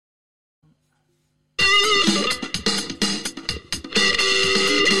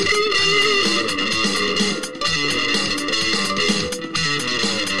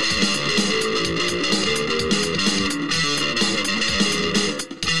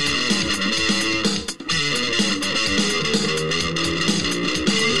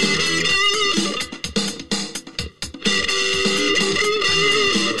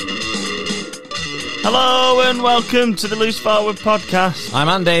Hello and welcome to the Loose Forward Podcast. I'm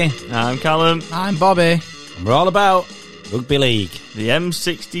Andy. I'm Callum. I'm Bobby. And we're all about rugby league. The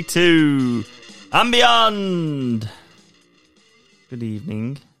M62 and beyond. Good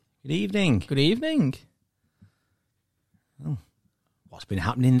evening. Good evening. Good evening. Oh, what's been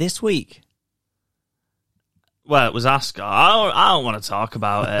happening this week? Well, it was ASSiata. I don't want to talk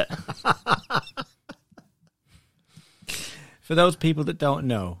about it. For those people that don't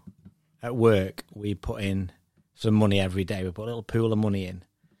know, at work we put in some money every day. We put a little pool of money in,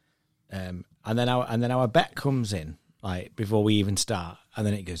 and then our bet comes in like before we even start, and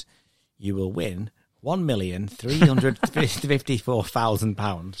then it goes, "You will win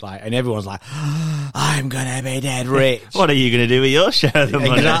 £1,354,000." Like, and everyone's like, "I'm gonna be dead rich." What are you going to do with your share of the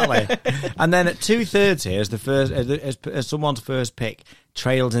money? Exactly. And then at 2:30, as someone's first pick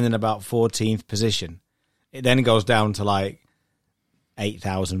trails in about 14th position, it then goes down to like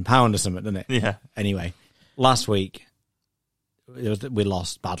 £8,000 or something, doesn't it? Yeah. Anyway, last week we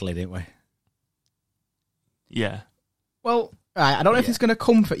lost badly, didn't we? Yeah. Well, right, I don't know if it's going to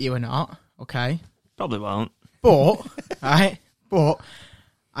comfort you or not, okay? Probably won't. But, right, but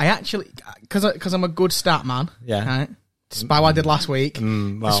I actually, because I'm a good stat man, right, despite what I did last week,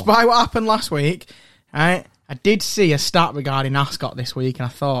 despite what happened last week, right, I did see a stat regarding ASSiata this week, and I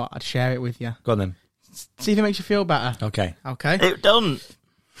thought I'd share it with you. Go on then. See if it makes you feel better. Okay. It doesn't.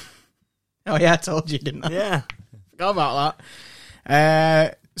 Oh, yeah, I told you, didn't I? Yeah. Forgot about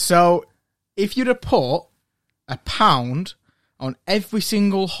that. So, if you'd have put £1 on every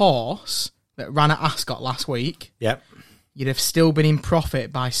single horse that ran at ASSiata last week, Yep. you'd have still been in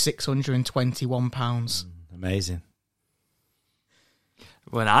profit by £621. Amazing.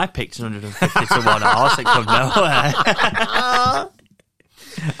 When I picked 150 to 1 horse, it come nowhere.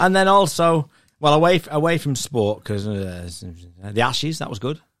 And then also, well, away from sport, because the Ashes, that was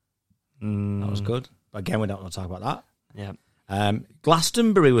good. That was good. But again, we don't want to talk about that. Yeah.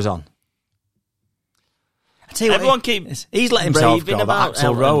 Glastonbury was on. I tell you Everyone what, keeps he's let himself raving go about Axl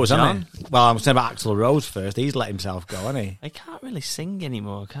Elton Rose, John. hasn't he? Well, I'm saying about Axl Rose first. He's let himself go, hasn't he? He can't really sing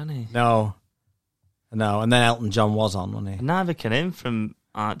anymore, can he? No. And then Elton John was on, wasn't he? And neither can him from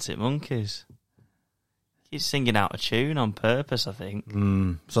Arctic Monkeys. He's singing out of tune on purpose, I think.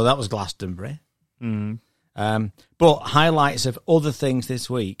 So that was Glastonbury. Mm. But highlights of other things this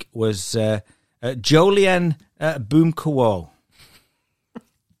week was Jolien Boomkowo.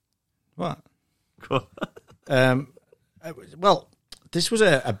 What? Cool. Well, this was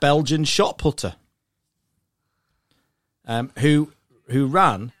a Belgian shot putter who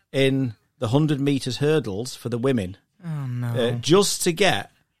ran in the 100 metres hurdles for the women. Oh, no. Just to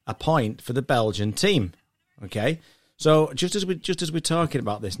get a point for the Belgian team. Okay, so just as we're talking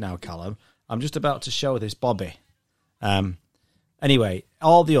about this now, Callum, I'm just about to show this Bobby. Anyway,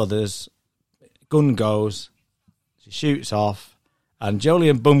 all the others, gun goes, she shoots off, and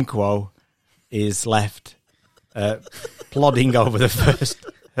Jolien Boomkowo is left plodding over the first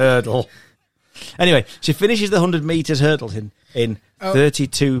hurdle. Anyway, she finishes the 100 metres hurdles in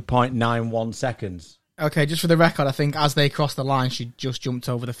 32.91 seconds. Okay, just for the record, I think as they crossed the line, she just jumped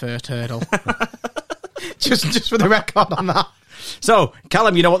over the first hurdle. just for the record on that. So,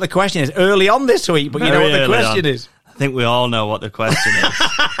 Callum, you know what the question is early on this week, but you know what the question is. I think we all know what the question is.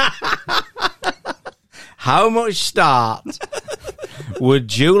 How much start would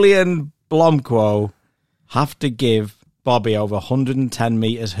Jolien Boomkowo have to give Bobby over 110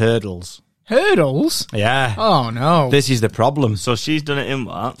 metres hurdles? Hurdles? Yeah. Oh, no. This is the problem. So she's done it in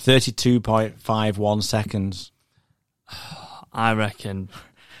what? 32.51 seconds. I reckon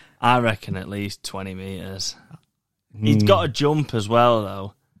at least 20 metres. He's got a jump as well,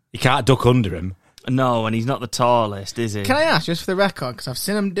 though. You can't duck under him. No, and he's not the tallest, is he? Can I ask, just for the record, because I've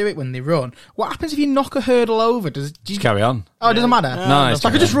seen them do it when they run, what happens if you knock a hurdle over? Do you Just carry on. Oh, it doesn't matter? No, So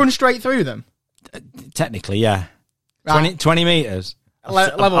I could just run straight through them? Technically, yeah. Right. 20 metres.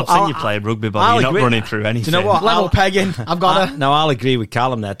 Level. I've seen you play rugby, but you're not running through anything. Do you know what? Level pegging. I've got a... No, I'll agree with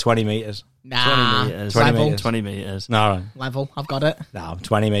Callum there. 20 metres. Nah. 20 metres. 20 Level. metres. 20 metres. No, Level. I've got it. no,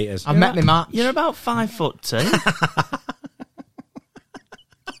 20 metres. I've met my match. You're about 5'2".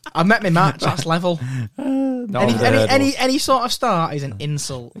 I've met my match. That's level. No Any sort of start is an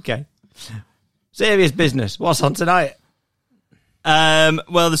insult. Okay. Serious business. What's on tonight?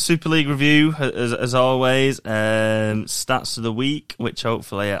 Well, the Super League review, as always, stats of the week, which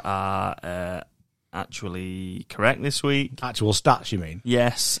hopefully are actually correct this week. Actual stats, you mean?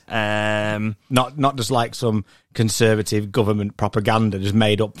 Yes. Not just like some conservative government propaganda, just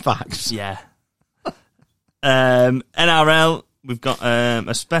made up facts. Yeah. NRL, we've got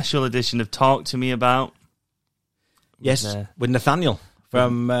a special edition of Talk to Me About. Yes, with Nathanial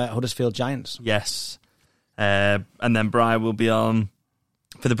from Huddersfield Giants. Yes. And then Brian will be on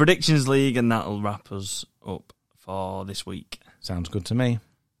for the Predictions League, and that'll wrap us up for this week. Sounds good to me.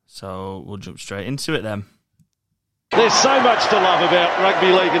 So we'll jump straight into it then. There's so much to love about rugby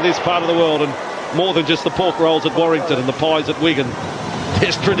league in this part of the world, and more than just the pork rolls at Warrington and the pies at Wigan.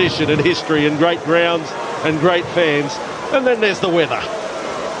 There's tradition and history and great grounds and great fans, and then there's the weather.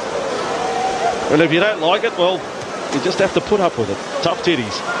 And if you don't like it, well, you just have to put up with it. Tough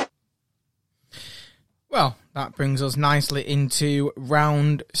titties. Well, that brings us nicely into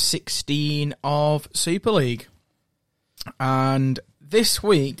round 16 of Super League. And this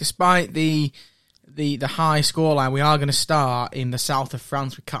week, despite the high scoreline, we are going to start in the south of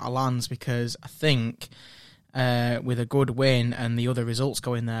France with Catalans, because I think with a good win and the other results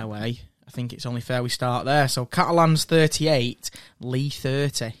going their way, I think it's only fair we start there. So Catalans 38, Lee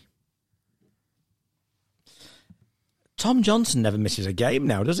 30. Tom Johnson never misses a game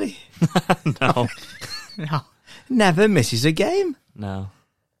now, does he? No. No. Never misses a game. No.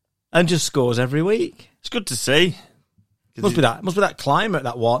 And just scores every week. It's good to see. Must be that climate,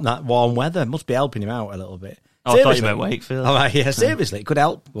 that warm weather. Must be helping him out a little bit. Oh, I thought you meant Wakefield. Oh, yeah, seriously, it could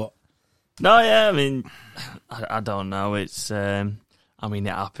help. But no, yeah, I mean, I don't know. It's, it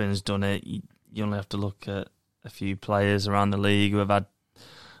happens, done it. You only have to look at a few players around the league who have had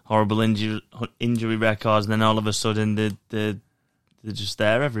horrible injury records, and then all of a sudden they're just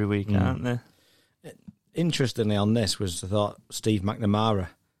there every week, aren't they? Interestingly, on this was, I thought Steve McNamara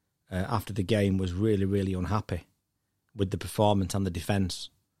after the game was really, really unhappy with the performance and the defence,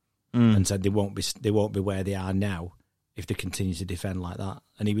 and said they won't be where they are now if they continue to defend like that.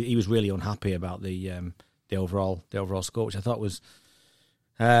 And he was really unhappy about the overall score, which I thought was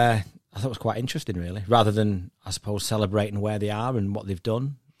quite interesting, really. Rather than, I suppose, celebrating where they are and what they've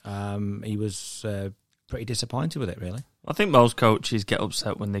done, he was pretty disappointed with it, really. I think most coaches get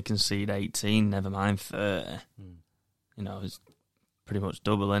upset when they concede 18, never mind 30. You know, it's pretty much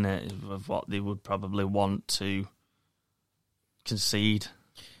double, isn't it, of what they would probably want to concede.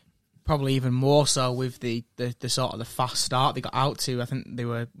 Probably even more so with the sort of the fast start they got out to. I think they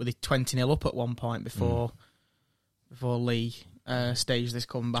were 20-0 up at one point before Lee staged this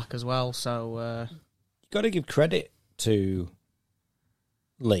comeback as well. So you've got to give credit to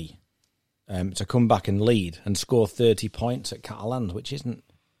Lee to come back and lead and score 30 points at Catalans, which isn't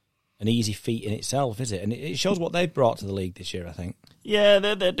an easy feat in itself, is it? And it shows what they've brought to the league this year, I think. Yeah,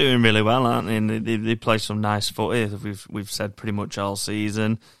 they're doing really well, aren't they? And they play some nice footy, we've said pretty much all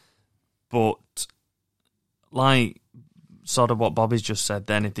season. But like sort of what Bobby's just said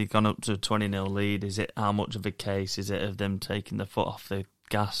then, if they've gone up to a 20-0 lead, is it how much of a case is it of them taking the foot off the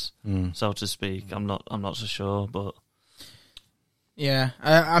gas, so to speak? I'm not so sure, but yeah,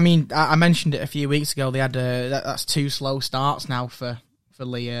 I mean, I mentioned it a few weeks ago. They had that's two slow starts now for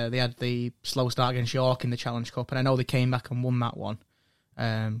Lee. They had the slow start against York in the Challenge Cup, and I know they came back and won that one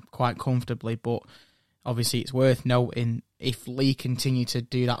quite comfortably. But obviously, it's worth noting, if Lee continue to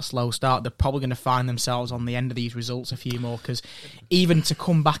do that slow start, they're probably going to find themselves on the end of these results a few more, because even to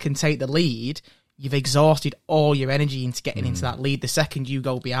come back and take the lead, you've exhausted all your energy into getting into that lead. The second you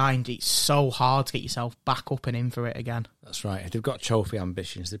go behind, it's so hard to get yourself back up and in for it again. That's right. If they've got trophy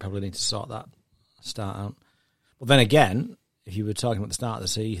ambitions, they probably need to sort that start out. But then again, if you were talking about the start of the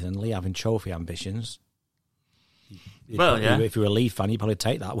season, Lee having trophy ambitions, if you were a Lee fan, you'd probably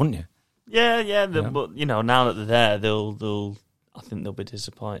take that, wouldn't you? Yeah. But now that they're there, I think they'll be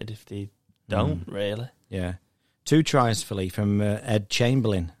disappointed if they don't. Really. Yeah, 2 tries for Lee from Ed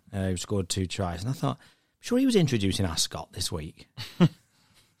Chamberlain, who scored 2 tries, and I thought, I'm sure he was introducing ASSiata this week.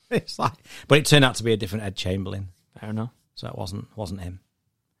 It's like, but it turned out to be a different Ed Chamberlain. Fair enough. So it wasn't him.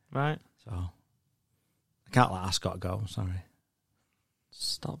 Right. So I can't let ASSiata go. Sorry.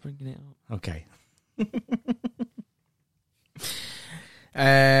 Stop bringing it up. Okay.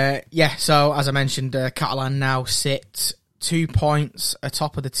 So as I mentioned, Catalan now sit 2 points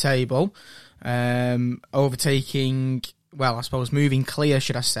atop of the table, overtaking, well, I suppose moving clear,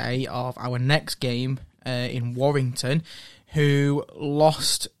 should I say, of our next game in Warrington, who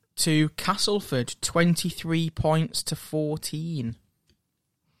lost to Castleford 23 points to 14.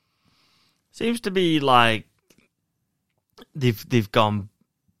 Seems to be like they've gone,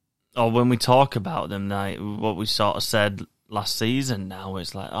 or when we talk about them, like what we sort of said last season now.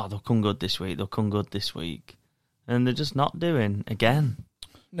 It's like, they'll come good this week, and they're just not doing again.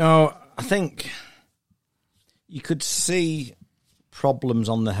 No, I think you could see problems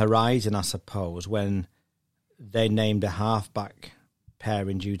on the horizon, I suppose, when they named a halfback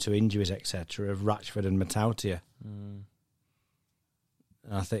pairing due to injuries, etc., of Ratchford and Matautia. And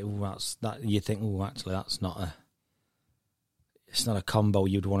I think actually that's not a combo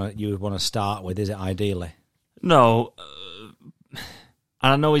you would want to start with, is it? Ideally, no. And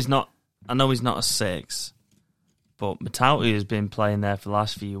I know he's not a 6, but Matautia has been playing there for the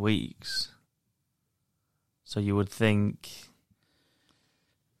last few weeks, so you would think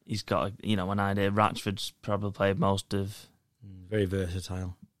he's got an idea. Ratchford's probably played most of. Very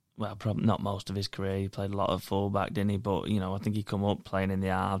versatile. Well, probably not most of his career. He played a lot of fullback, didn't he? But I think he come up playing in the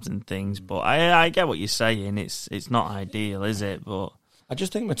halves and things. But I get what you're saying. It's not ideal, is it? But I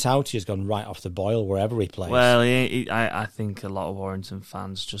just think Matautia has gone right off the boil wherever he plays. Well, I think a lot of Warrington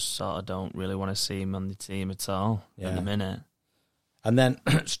fans just sort of don't really want to see him on the team at all at the minute. And then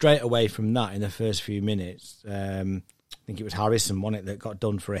straight away from that, in the first few minutes, I think it was Harrison, wasn't it, that got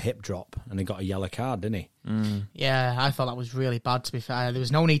done for a hip drop and he got a yellow card, didn't he? Yeah, I thought that was really bad, to be fair. There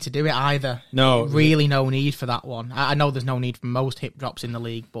was no need to do it either. No. Really no need for that one. I know there's no need for most hip drops in the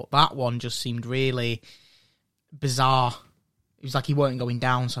league, but that one just seemed really bizarre. It was like he weren't going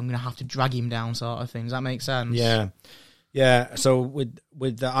down, so I'm going to have to drag him down sort of thing. Does that make sense? Yeah. Yeah, so with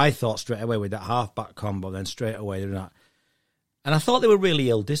the, I thought straight away with that half-back combo, then straight away they're not. And I thought they were really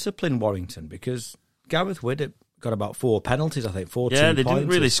ill-disciplined, Warrington, because Gareth Widdop got about 4 penalties, I think, 4 Yeah, they didn't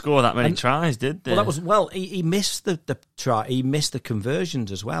really score that many tries, did they? He missed the try. He missed the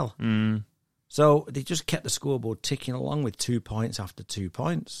conversions as well. So they just kept the scoreboard ticking along with 2 points after 2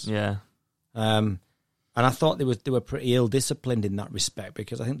 points. Yeah. And I thought they were pretty ill-disciplined in that respect,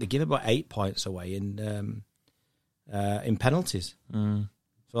 because I think they give about 8 points away in penalties. So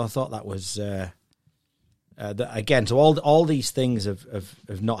I thought that was again. So all these things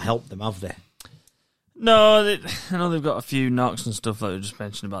have not helped them, have they? No, I know they've got a few knocks and stuff like we just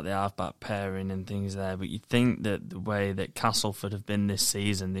mentioned about the halfback pairing and things there, but you'd think that the way that Castleford have been this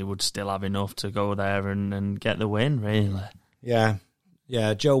season, they would still have enough to go there and get the win, really. Yeah.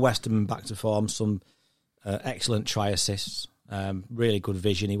 Joe Westerman back to form, some excellent try assists, really good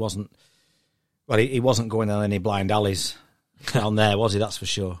vision. He wasn't going down any blind alleys down there, was he? That's for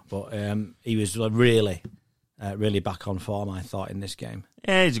sure. But he was really back on form, I thought, in this game.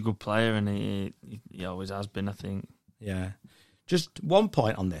 Yeah, he's a good player, and he always has been, I think. Yeah. Just 1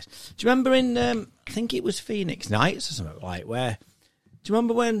 point on this. Do you remember in, I think it was Phoenix Nights or something like where, do you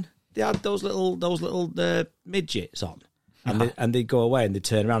remember when they had those little midgets on? And they'd go away and they'd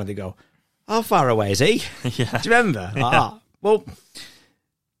turn around and they'd go, how far away is he? Yeah. Do you remember? Yeah. Well,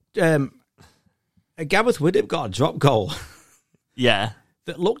 Gareth Widdop got a drop goal. Yeah.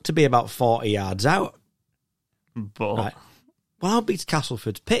 That looked to be about 40 yards out. But right. Well, how big's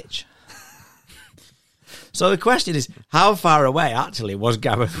Castleford's pitch? So the question is, how far away actually was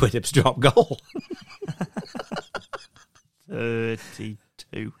Gareth Widdop's drop goal? 32.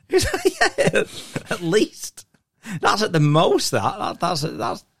 Yeah, at least. That's at the most. That's at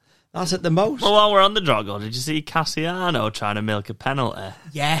the most. Well, while we're on the drop goal, did you see Cassiano trying to milk a penalty?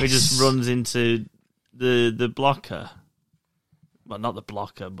 Yes. He just runs into the blocker. Well, not the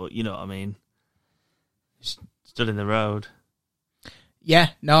blocker, but you know what I mean. He stood in the road. Yeah,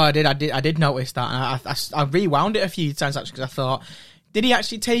 no, I did notice that. And I rewound it a few times actually because I thought, did he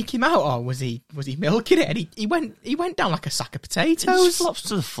actually take him out, or was he milking it? And he went down like a sack of potatoes. He just flops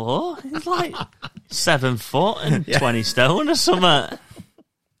to the floor. He's like 7 foot and 20 stone or something.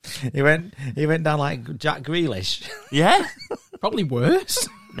 He went down like Jack Grealish. Yeah, probably worse.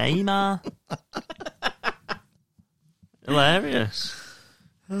 Neymar. Hilarious.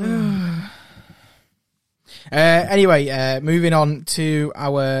 Anyway, moving on to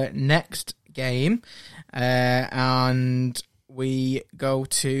our next game, and we go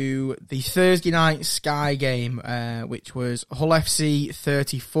to the Thursday night Sky game, which was Hull FC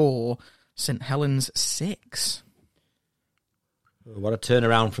 34, St Helens 6. What a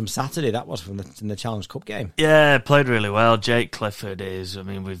turnaround from Saturday that was from the Challenge Cup game. Yeah, played really well. Jake Clifford is. I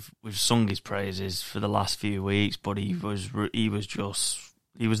mean, we've sung his praises for the last few weeks, but he was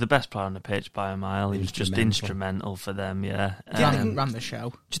the best player on the pitch by a mile. He was just instrumental for them. Yeah, didn't run the show.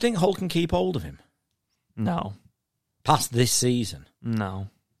 Do you think Hull can keep hold of him? No. Past this season? No.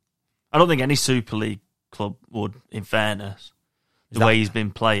 I don't think any Super League club would. In fairness, the way he's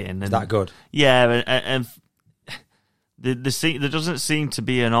been playing, is that good? Yeah, and there doesn't seem to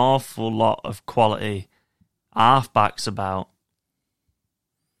be an awful lot of quality halfbacks about,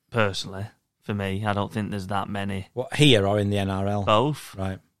 personally. for me. I don't think there's that many. What, here or in the NRL? Both.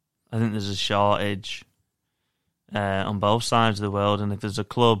 Right. I think there's a shortage on both sides of the world, and if there's a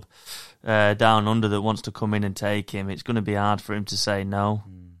club down under that wants to come in and take him, it's going to be hard for him to say no.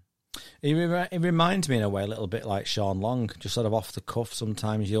 It reminds me in a way a little bit like Sean Long, just sort of off the cuff.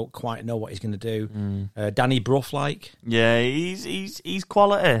 Sometimes you don't quite know what he's going to do. Danny Brough, like, yeah, he's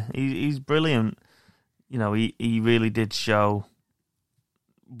quality. He's brilliant. You know, he really did show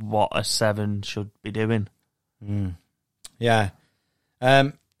what a 7 should be doing. Yeah,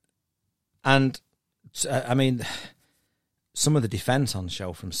 and I mean, some of the defence on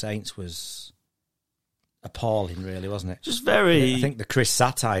show from Saints was appalling, really, wasn't it? Just very. I think the Chris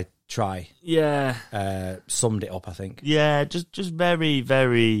Satai try, summed it up. I think, yeah, just very,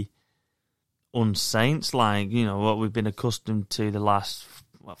 very un-Saints-like. You know what we've been accustomed to the last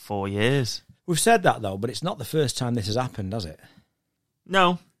 4 years. We've said that though, but it's not the first time this has happened, has it?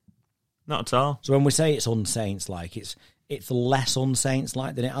 No, not at all. So when we say it's un-Saints-like, it's less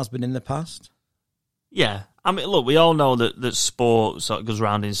un-Saints-like than it has been in the past. Yeah, I mean, look, we all know that sport sort of goes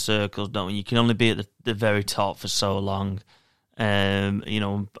round in circles, don't we? You can only be at the very top for so long, you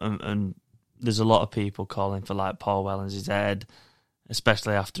know, and there's a lot of people calling for like Paul Wellens' head,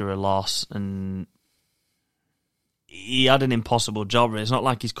 especially after a loss, and he had an impossible job. It's not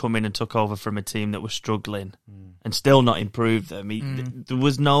like he's come in and took over from a team that was struggling and still not improved them. There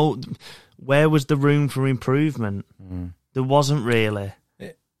was where was the room for improvement? There wasn't really.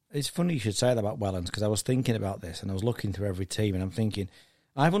 It's funny you should say that about Wellens, because I was thinking about this and I was looking through every team and I'm thinking,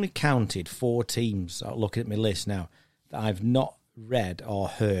 I've only counted 4 teams, looking at my list now, that I've not read or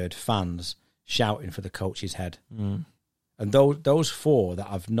heard fans shouting for the coach's head. And those 4 that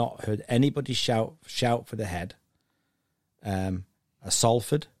I've not heard anybody shout for the head are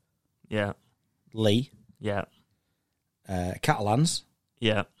Salford, Lee, Catalans.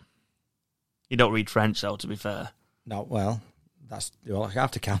 Yeah. You don't read French, though, to be fair. No, well, I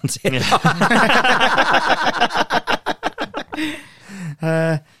have to count it.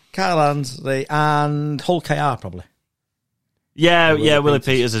 Catalans, and Hull KR probably. Yeah, Willie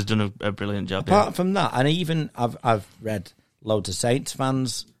Peters has done a brilliant job. Apart from that, and even I've read loads of Saints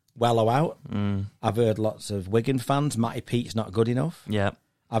fans wallow out. I've heard lots of Wigan fans, Matty Pete's not good enough. Yeah.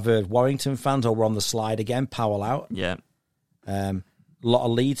 I've heard Warrington fans, we're on the slide again, Powell out. Yeah. A lot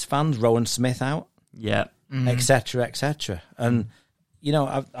of Leeds fans, Rowan Smith out. Yeah. Etc., etc. And you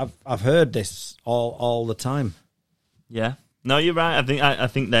know, I've heard this all the time. Yeah, no, you're right. I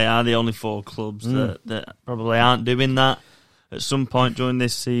think they are the only 4 clubs that probably aren't doing that at some point during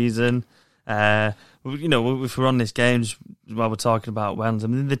this season. You know, if we're on this game while we're talking about Wellens, I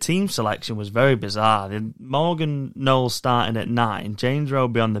mean, the team selection was very bizarre. Morgan Knowles starting at 9, James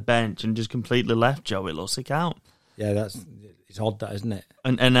Roby on the bench, and just completely left Joey Lussick out. Yeah, it's odd, that, isn't it?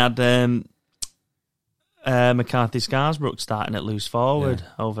 And had McCarthy Scarsbrook starting at loose forward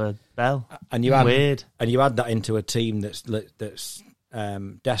over Bell. And you add that into a team that's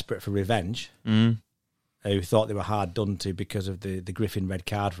desperate for revenge, who thought they were hard done to because of the Griffin red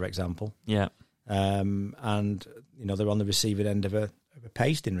card, for example. Yeah. And you know, they're on the receiving end of a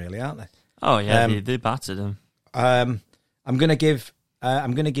pasting, really, aren't they? Oh yeah, they battered them. I'm going to give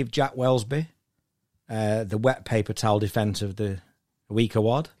Jack Wellesby the wet paper towel defence of the week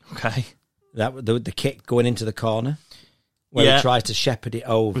award. Okay. That the kick going into the corner where he tried to shepherd it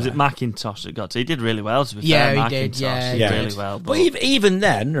over. Was it McIntosh that got to? He did really well, to be fair. Yeah, he did. Yeah, he did really well. But even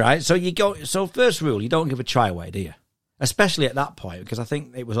then, right? So first rule, you don't give a try away, do you? Especially at that point, because I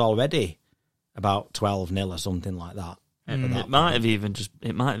think it was already about 12-0 or something like that. It might have even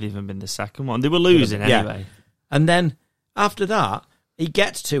been the second one. They were losing anyway. And then after that, he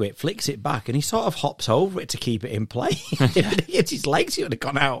gets to it, flicks it back, and he sort of hops over it to keep it in play. If he hit his legs, he would have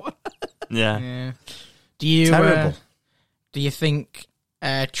gone out. Yeah. Terrible. Do you think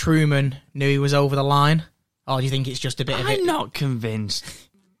Truman knew he was over the line? Or do you think it's just a bit of it? I'm not convinced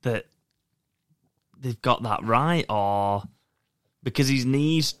that they've got that right, or because his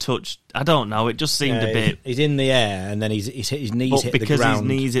knees touched. I don't know. It just seemed a bit. He's in the air, and then his knees hit the ground. Because his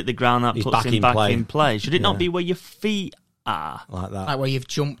knees hit the ground, that puts him back in play. Should it not be where your feet are? Like that. Like where you've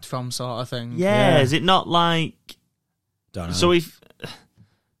jumped from, sort of thing. Yeah. Is it not like. Don't know.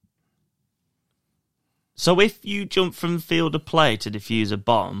 So if you jump from field of play to defuse a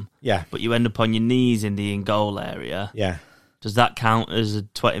bomb, but you end up on your knees in the in-goal area, does that count as a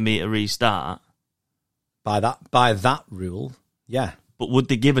 20-metre restart? By that rule, yeah. But would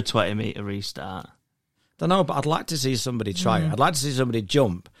they give a 20-metre restart? Don't know, but I'd like to see somebody try it. I'd like to see somebody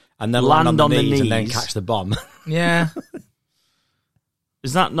jump and then land on the knees and then catch the bomb. Yeah.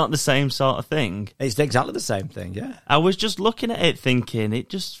 Is that not the same sort of thing? It's exactly the same thing, yeah. I was just looking at it thinking, it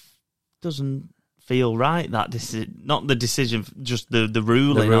just doesn't feel right. That not the decision, just the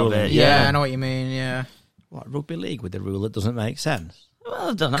ruling of it. Yeah, I know what you mean. Yeah. What, rugby league with the rule that doesn't make sense?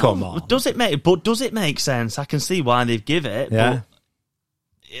 Well, I don't know. Come on. Does it make sense? I can see why they've give it. Yeah.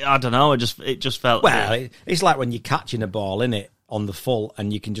 But I don't know. It just felt. Well, it's like when you're catching a ball, innit, on the full,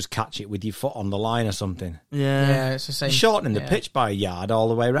 and you can just catch it with your foot on the line or something. Yeah, it's the same. You're shortening the pitch by a yard all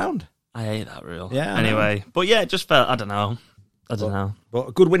the way around. I hate that rule. Yeah. Anyway, but yeah, it just felt. I don't know. But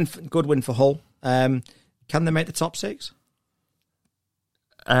a good win for Hull. Can they make the top 6?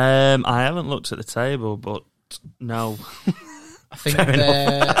 I haven't looked at the table, but no. I think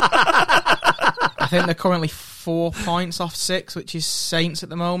they're currently 4 points off 6, which is Saints at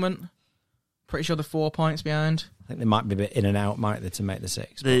the moment. Pretty sure they're 4 points behind. I think they might be a bit in and out, might they, to make the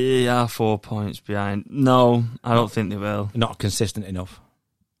 6? They are 4 points behind. No, I don't think they will. They're not consistent enough.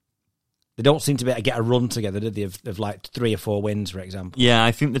 They don't seem to be able to get a run together, do they, of like 3 or 4 wins, for example. Yeah,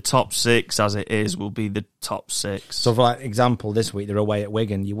 I think the top 6, as it is, will be the top 6. So, for like example, this week they're away at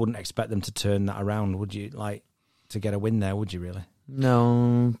Wigan. You wouldn't expect them to turn that around, would you? Like, to get a win there, would you really?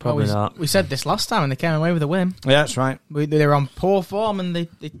 No, probably not. We said this last time and they came away with a win. Yeah, that's right. They're on poor form and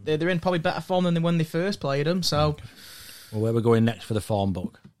they're in probably better form than when they first played them. So, well, where we're going next for the form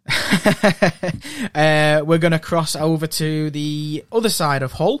book? We're going to cross over to the other side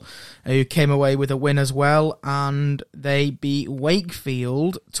of Hull, who came away with a win as well, and they beat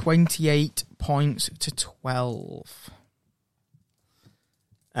Wakefield 28 points to 12.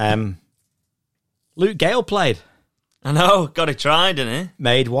 Luke Gale played. I know, got it tried, didn't he?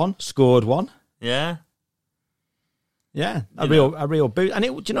 Made 1, scored 1. Yeah. Yeah, a real boot. And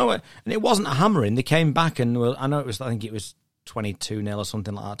do you know what? And it wasn't a hammering. They came back and I think it was 22-0 or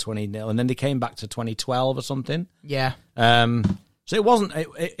something like that, 20-0, and then they came back to 2012 or something. Yeah. So it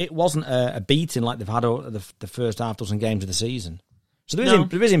wasn't a beating like they've had over the first half dozen games of the season. So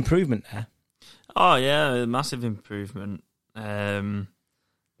there is improvement there. Oh yeah, massive improvement. It's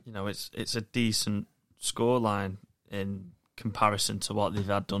a decent scoreline in comparison to what they've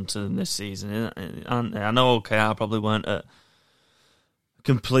had done to them this season, aren't they? I know OKR probably weren't at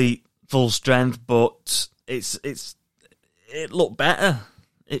complete full strength, but it looked better.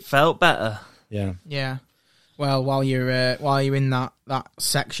 It felt better. Yeah. Yeah. Well, while you're in that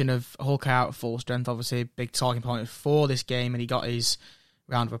section of Hulk out at full strength, obviously a big talking point for this game, and he got his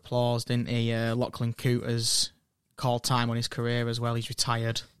round of applause, didn't he? Lachlan Cooter's called time on his career as well. He's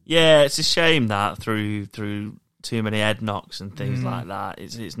retired. Yeah, it's a shame that through too many head knocks and things like that,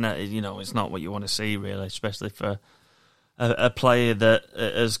 it's not, it's not what you want to see really, especially for a player that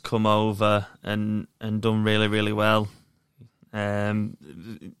has come over and done really, really well. Mainly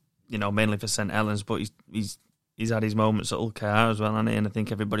for St Helens, but he's had his moments at Ulster as well, hasn't he? And I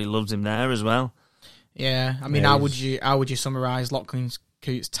think everybody loves him there as well. Yeah, I mean, how would you summarise Lachlan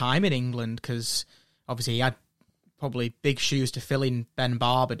Coote's time in England? Because obviously he had probably big shoes to fill in Ben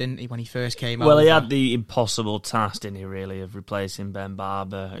Barber, didn't he, when he first came over? Well, he had the impossible task, didn't he, really, of replacing Ben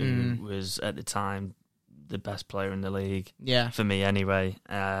Barber, who was at the time the best player in the league. Yeah, for me anyway.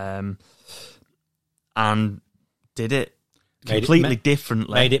 And did it completely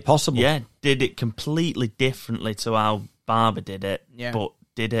differently. Made it possible. Yeah, did it completely differently to how Barber did it, but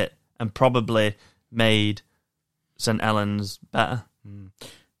did it, and probably made St Helens better.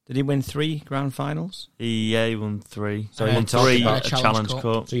 Did he win 3 grand finals? He won 3. So he won 3 at a Challenge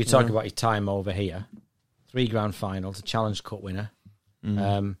Cup. So you talk about his time over here. 3 grand finals, a Challenge Cup winner.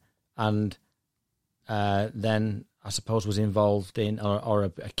 And then I suppose was involved in, or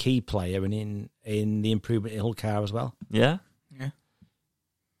a key player in the improvement in Hull as well. Yeah.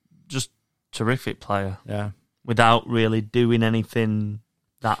 Just terrific player. Yeah. Without really doing anything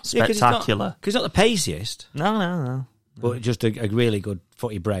that spectacular. Because he's not the paciest. No. But just a really good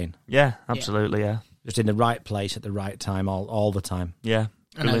footy brain. Yeah, absolutely, yeah. Just in the right place at the right time all the time. Yeah,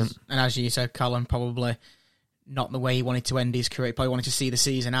 brilliant. And as you said, Colin, probably not the way he wanted to end his career. He probably wanted to see the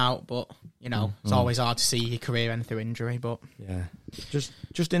season out, but, it's always hard to see your career end through injury. But yeah.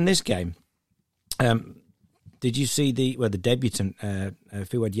 Just in this game, did you see the debutant,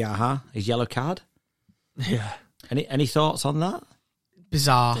 Fuad Yaha, his yellow card? Yeah. Any thoughts on that?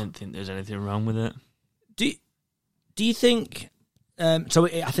 Bizarre. I don't think there's anything wrong with it. Do you think... I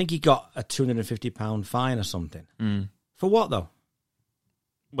think he got a £250 fine or something. For what, though?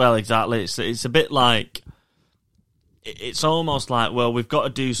 Well, exactly. It's a bit like... It's almost like, well, we've got to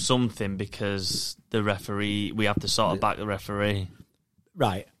do something because the referee... We have to sort of back the referee.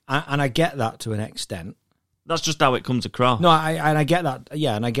 Right. And I get that to an extent. That's just how it comes across. No, I get that.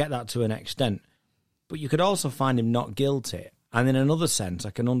 Yeah, and I get that to an extent. But you could also find him not guilty. And in another sense, I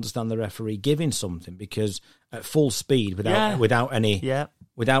can understand the referee giving something because at full speed, without any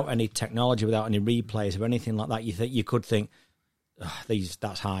without any technology, without any replays or anything like that, you could think,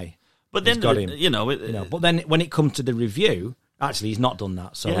 that's high. But then, got him. But then when it comes to the review, actually he's not done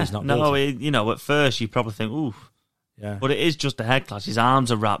that, so he's not guilty. No, at first you probably think, ooh. Yeah. But it is just a head clash. His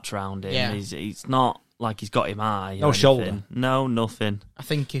arms are wrapped around him. Yeah. He's not like he's got him high. No shoulder. No, nothing. I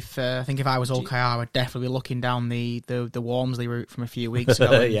think if I was Ulkayar, I would definitely be looking down the Walmsley route from a few weeks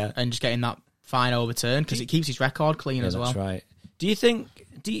ago and just getting that fine overturned because it keeps his record clean as well. That's right. Do you think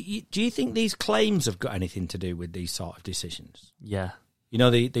these claims have got anything to do with these sort of decisions? Yeah. You know,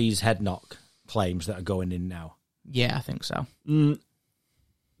 these head knock claims that are going in now? Yeah, I think so.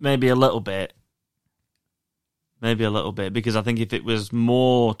 Maybe a little bit. Because I think if it was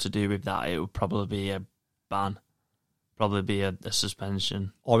more to do with that, it would probably be a ban. Probably be a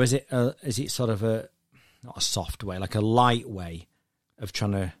suspension. Or is it sort of not a soft way, like a light way of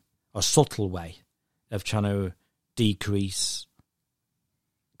trying to, a subtle way of trying to decrease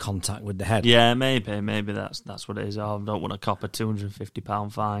contact with the head? Yeah, maybe that's what it is. I don't want to cop a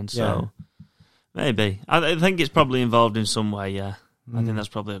 £250 fine, so maybe. I think it's probably involved in some way, yeah. I think that's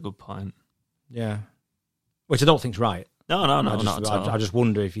probably a good point. Yeah. Which I don't think's right. No, not at all. I just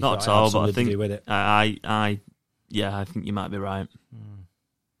wonder if you not thought at all, but I think to do with it. I think you might be right.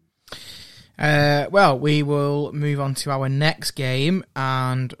 Well, we will move on to our next game,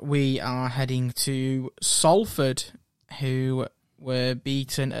 and we are heading to Salford, who were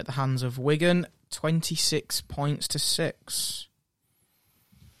beaten at the hands of Wigan, 26 points to 6.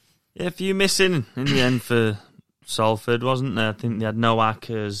 Yeah, a few missing in the end for Salford, wasn't there? I think they had no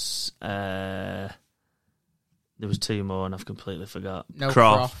Ackers. There was 2 more, and I've completely forgot. No,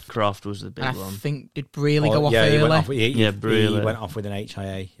 Croft was the big one. I think, did Brealey go off early? Brealey. He went off with an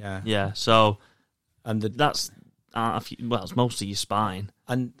HIA, yeah. Yeah, so... And that's... it's mostly your spine.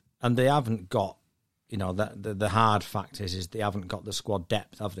 And they haven't got... You know, the hard fact is they haven't got the squad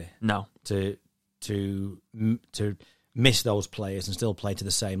depth, have they? No. To miss those players and still play to the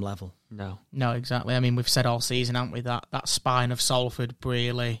same level. No, exactly. I mean, we've said all season, haven't we, that spine of Salford,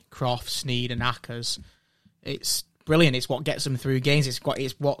 Brealey, Croft, Sneed and Ackers... It's brilliant. It's what gets them through games. It's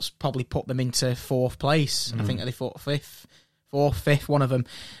what's probably put them into 4th place. I think they fought 5th, one of them.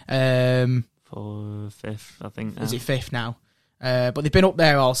 5th, I think. Is it 5th now? But they've been up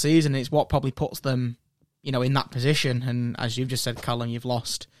there all season. It's what probably puts them, in that position. And as you've just said, Callum, you've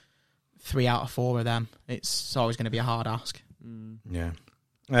lost 3 out of 4 of them. It's always going to be a hard ask. Yeah.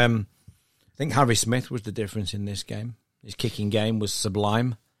 I think Harry Smith was the difference in this game. His kicking game was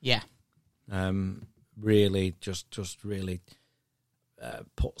sublime. Yeah. Really, just really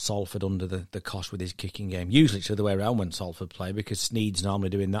put Salford under the cosh with his kicking game. Usually it's the other way around when Salford play because Sneed's normally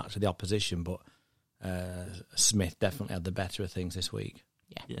doing that to the opposition, but Smith definitely had the better of things this week.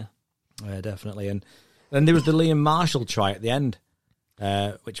 Yeah. Definitely. And then there was the Liam Marshall try at the end,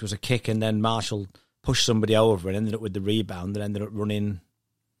 which was a kick, and then Marshall pushed somebody over and ended up with the rebound and ended up running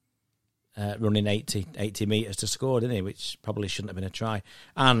 80 metres to score, didn't he? Which probably shouldn't have been a try.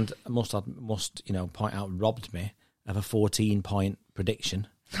 And I must point out, robbed me of a 14-point prediction.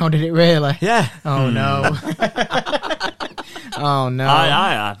 Oh, did it really? Yeah. Oh, no. Oh, no.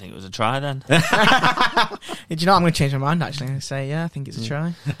 I think it was a try then. Do you know what? I'm going to change my mind, actually. I'm going to say, yeah, I think it's a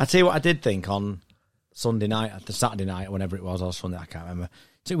try. I tell you what I did think on Sunday night, the Saturday night, whenever it was, or Sunday, I can't remember.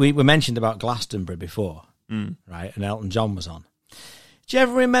 So we mentioned about Glastonbury before, right? And Elton John was on. Do you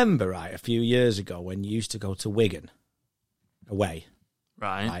ever remember, right, a few years ago when you used to go to Wigan away?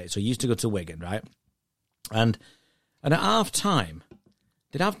 Right. So you used to go to Wigan, right? And at half time,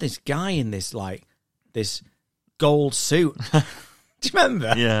 they'd have this guy in this gold suit. Do you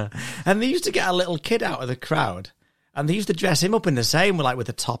remember? Yeah. And they used to get a little kid out of the crowd, and they used to dress him up in the same, with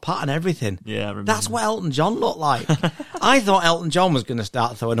a top hat and everything. Yeah, I remember. That's what Elton John looked like. I thought Elton John was going to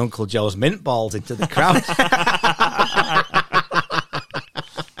start throwing Uncle Joe's Mintballs into the crowd.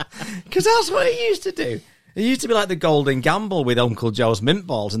 Because that's what he used to do. It used to be like the Golden Gamble with Uncle Joe's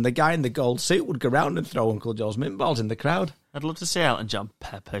Mintballs, and the guy in the gold suit would go around and throw Uncle Joe's Mintballs in the crowd. I'd love to see Elton John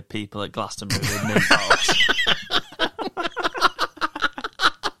pepper people at Glastonbury with Mintballs.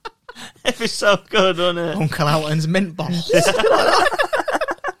 It'd be so good, wouldn't it? Uncle Elton's Mintballs.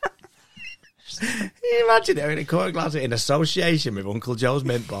 Can you imagine it in a court glass in association with Uncle Joe's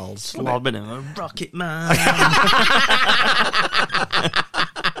Mintballs? Slobbing him a Rocket Man.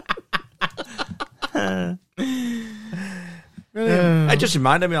 It just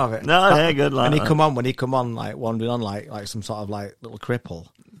reminded me of it. Good. And when he come on, wandering on like some sort of little cripple.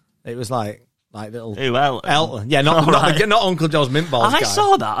 It was like little. Who, Elton? Yeah, not Uncle Joe's Mintballs. I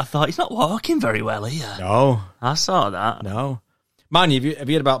saw that. I thought he's not walking very well here. No, I saw that. No, Man, have you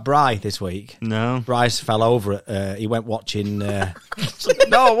heard about Bry this week? No. Bryce fell over. He went watching. No,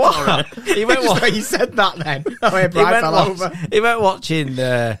 what? He went. You said that then. Oh, yeah, Bry fell over. He went watching.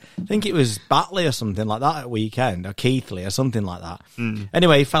 I think it was Batley or something like that at weekend, or Keithley or something like that.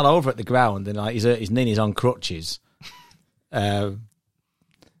 Anyway, he fell over at the ground and like he's hurt his knee. He's on crutches. And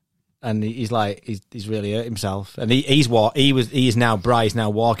he's like he's really hurt himself. And he's now Bry's now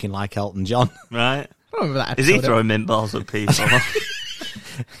walking like Elton John. Right. I don't remember that Is he throwing Mintballs at people?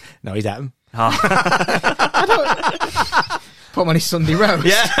 No, he's at him. Put him on his Sunday roast.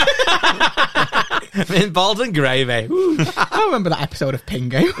 Yeah. Mintballs and gravy. I remember that episode of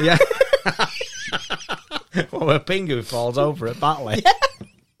Pingu. Yeah. Well, where Pingu falls over at Batley.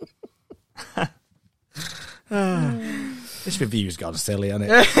 Yeah. This review's gone silly, hasn't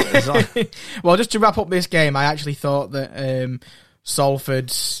it? Well, just to wrap up this game, I actually thought that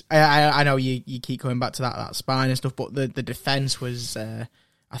Salford's... I know you keep coming back to that spine and stuff, but the defence was...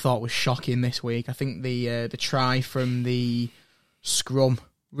 I thought was shocking this week. I think the try from the scrum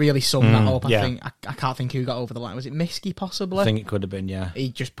really summed that up. I think I can't think who got over the line. Was it Miskey possibly? I think it could have been, yeah. He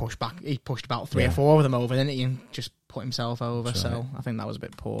just pushed back. He pushed about 3 or 4 of them over, didn't he? And just put himself over. That's right. So I think that was a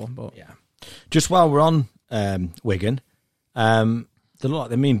bit poor. But yeah. Just while we're on Wigan, they look like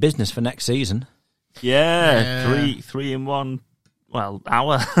they mean business for next season. Yeah, 3 in 1. Well,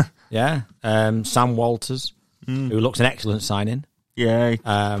 hour. Yeah. Sam Walters, who looks an excellent signing. Yeah,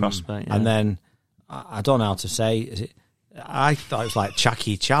 prospect. Yeah. And then I don't know how to say. Is it? I thought it was like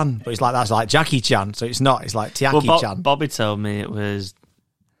Jackie Chan, but that's like Jackie Chan, so it's not. It's like Tiaki Chan. Bobby told me it was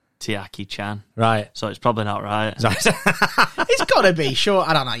Tiaki Chan, right? So it's probably not right. It's got to be. Sure,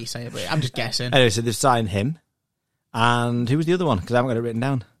 I don't know how you say it, but I'm just guessing. Anyway, so they've signed him, and who was the other one? Because I haven't got it written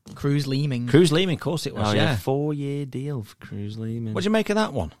down. Cruz Leeming. Cruz Leeming, of course it was. Oh, yeah, 4-year deal for Cruz Leeming. What do you make of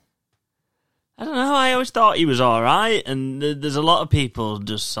that one? I don't know. I always thought he was all right, and there's a lot of people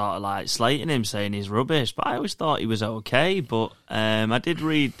just sort of like slating him, saying he's rubbish. But I always thought he was okay. But I did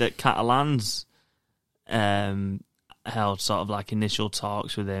read that Catalan's held sort of like initial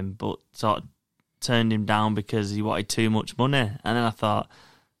talks with him, but sort of turned him down because he wanted too much money. And then I thought,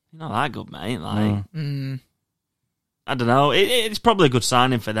 you're not that good, mate. Like, I don't know. It's probably a good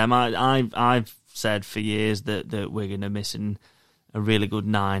signing for them. I've said for years that Wigan are missing a really good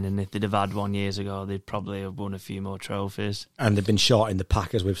 9, and if they'd have had one years ago, they'd probably have won a few more trophies. And they've been short in the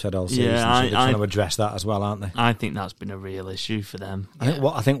pack, as we've said all season, so they're trying to address that as well, aren't they? I think that's been a real issue for them.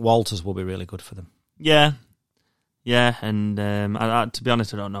 I think Walters will be really good for them. Yeah, and to be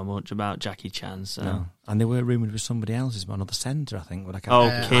honest, I don't know much about Jackie Chan. So. No. And they were rumoured with somebody else as another centre, I think. But I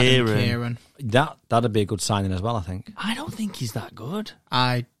can't Kieran. That'd be a good signing as well, I think. I don't think he's that good.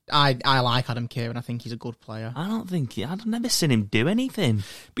 I like Adam Kieran. I think he's a good player. I've never seen him do anything.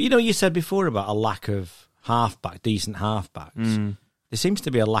 But you said before about a lack of decent halfbacks. There seems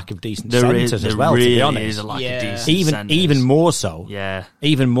to be a lack of decent centres as well, really to be honest. Is a lack of decent centres. Even more so. Yeah.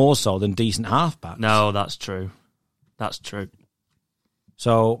 Even more so than decent halfbacks. No, that's true. That's true.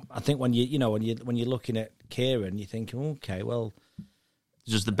 So I think when you're looking at Kieran, you're thinking, okay, well,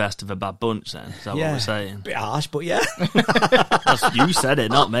 just the best of a bad bunch, then. Is that what we're saying? Bit harsh, but yeah. You said it,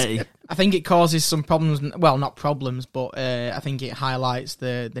 not me. I think it causes some problems. Well, not problems, but I think it highlights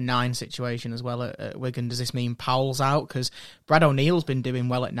the 9 situation as well at Wigan. Does this mean Powell's out? Because Brad O'Neill's been doing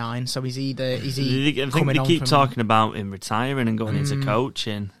well at 9, so is he I think they keep talking about him retiring and going into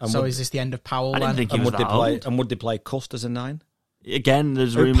coaching. So is this the end of Powell? I didn't think he was that old. And would they play Cust as a 9? Again,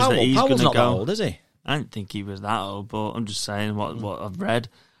 there's rumours that he's going to go. Powell's not that old, is he? I don't think he was that old, but I'm just saying what I've read.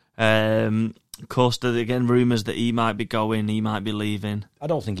 Costa, again, rumours that he might be going, he might be leaving. I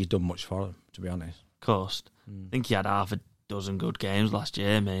don't think he's done much for them, to be honest. Costa. I think he had half a dozen good games last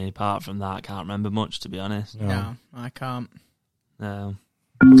year, mate. Apart from that, I can't remember much, to be honest. No, I can't. No.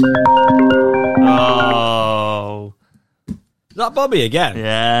 Oh. Is that Bobby again?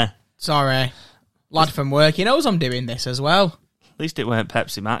 Yeah. Sorry. Lad from work, he knows I'm doing this as well. At least it weren't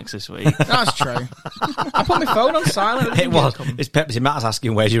Pepsi Max this week. That's true. I put my phone on silent. It was. It's Pepsi Max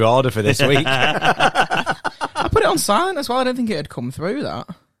asking where's your order for this week. I put it on silent as well. I didn't think it had come through that.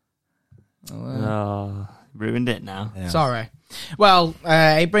 Ruined it now. Yeah. Sorry. Well,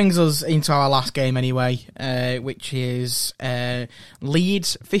 it brings us into our last game anyway, which is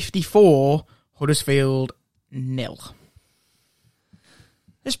Leeds 54, Huddersfield 0.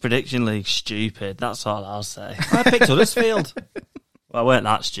 This prediction league's stupid. That's all I'll say. I picked Huddersfield. Well, I weren't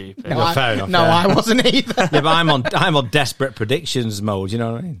that stupid. No, fair enough. No, I wasn't either. Yeah, but I'm on desperate predictions mode. You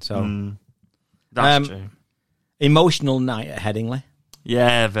know what I mean? So that's true. Emotional night at Headingley.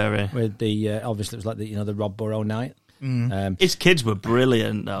 Yeah, very. With the obviously it was like the Rob Burrow night. His kids were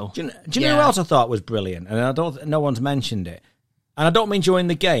brilliant though. Do you know who else I thought was brilliant? And no one's mentioned it. and I don't mean during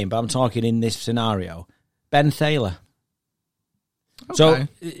the game, but I'm talking in this scenario, Ben Thaler. Okay.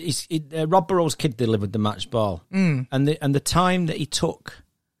 So Rob Burrows' kid delivered the match ball, and the time that he took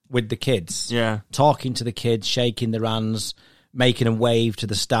with the kids, talking to the kids, shaking their hands, making them wave to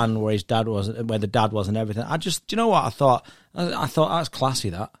the stand where his dad was, where the dad was, and everything. Do you know what I thought? I thought that's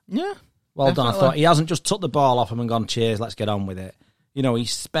classy. That well definitely. done. I thought he hasn't just took the ball off him and gone, cheers, let's get on with it. You know, he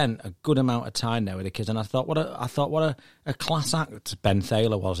spent a good amount of time there with the kids, and I thought what a class act Ben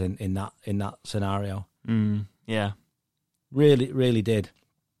Thaler was in that scenario. Yeah. Really, really did.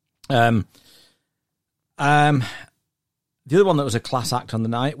 The other one that was a class act on the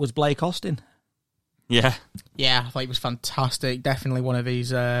night was Blake Austin. Yeah. Yeah, I thought he was fantastic. Definitely one of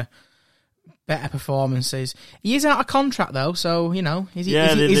his better performances. He is out of contract, though, so, you know.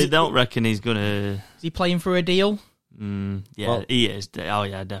 They don't reckon he's going to... Is he playing for a deal? He is. Oh,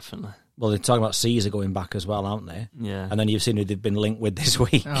 yeah, definitely. Well, they're talking about Caesar going back as well, aren't they? Yeah. And then you've seen who they've been linked with this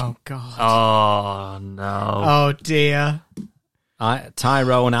week. Oh, God. Oh, no. Oh, dear.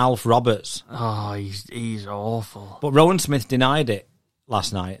 Tyrone Alf Roberts. Oh, he's awful. But Rowan Smith denied it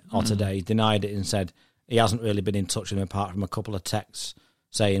last night or today. He denied it and said he hasn't really been in touch with him apart from a couple of texts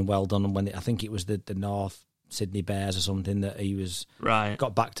saying well done. And I think it was the North Sydney Bears or something that he was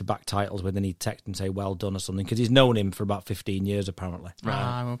got back-to-back titles with, and he'd text and say well done or something because he's known him for about 15 years apparently.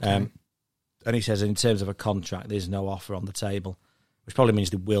 Right. Okay. And he says in terms of a contract, there's no offer on the table, which probably means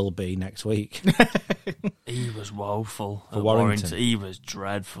there will be next week. He was woeful for Warrington. He was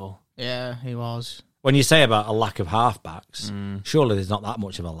dreadful. Yeah, he was. When you say about a lack of halfbacks, surely there's not that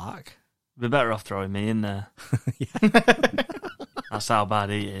much of a lack. We're better off throwing me in there. That's how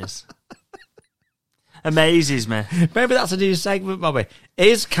bad he is. Amazes me. Maybe that's a new segment, Bobby.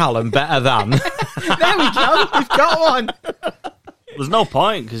 Is Callum better than? There we go. We've got one. There's no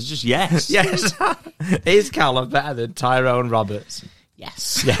point because just yes. Yes. Is Callum better than Tyrone Roberts?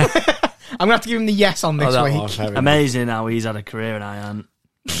 Yes. Yeah. I'm going to have to give him the yes on this week. Amazing how he's had a career and I haven't.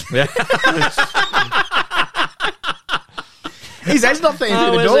 Yeah. His head's not fitting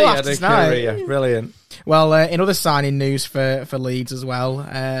through the door after tonight. Brilliant. Well, in other signing news for Leeds as well,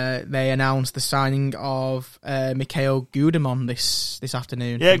 they announced the signing of Mikhail Gudimon this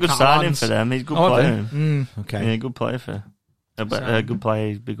afternoon. Yeah, good signing for them. He's a good player. Okay. Yeah, good player for a good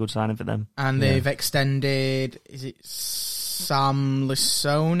player. Be good signing for them. And they've extended. Is it Sam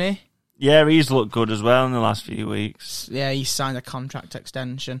Lissoni? Yeah, he's looked good as well in the last few weeks. Yeah, he signed a contract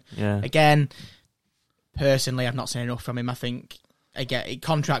extension. Yeah. Again, personally, I've not seen enough from him. I think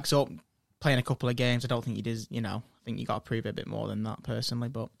contracts up, playing a couple of games. I don't think he does. You know, I think you got to prove it a bit more than that personally,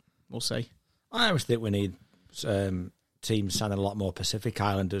 but we'll see. I always think we need teams signing a lot more Pacific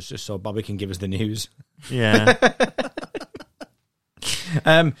Islanders just so Bobby can give us the news. Yeah.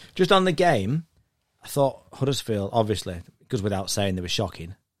 Just on the game, I thought Huddersfield, obviously, because without saying they were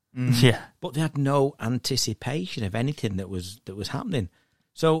shocking. Yeah. But they had no anticipation of anything that was happening.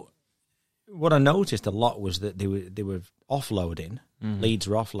 So what I noticed a lot was that they were offloading. Leeds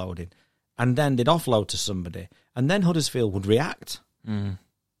were offloading. And then they'd offload to somebody. And then Huddersfield would react. And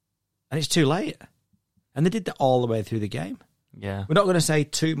it's too late. And they did that all the way through the game. Yeah. We're not going to say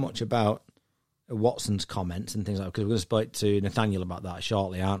too much about Watson's comments and things like that, because we're going to speak to Nathaniel about that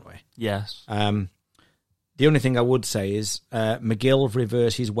shortly, aren't we? Yes. The only thing I would say is McGill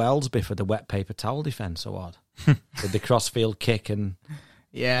reverses Wellesby for the wet paper towel defence award. With the crossfield kick and...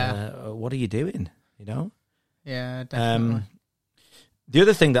 Yeah. What are you doing? You know? Yeah, definitely. The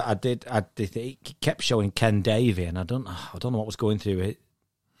other thing that I did, it kept showing Ken Davey, and I don't know what was going through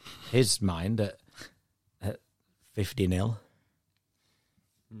his mind at 50-0.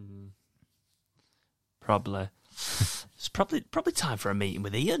 Probably. It's probably time for a meeting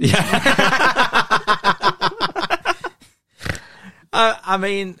with Ian. Yeah. I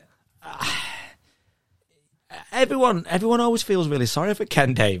mean, everyone always feels really sorry for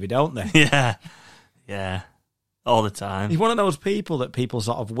Ken Davey, don't they? Yeah. All the time. He's one of those people that people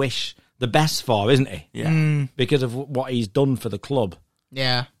sort of wish the best for, isn't he? Yeah. Because of what he's done for the club.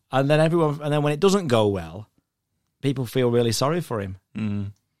 Yeah. And then when it doesn't go well, people feel really sorry for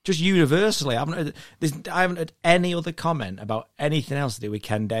him. Just universally. I haven't heard any other comment about anything else to do with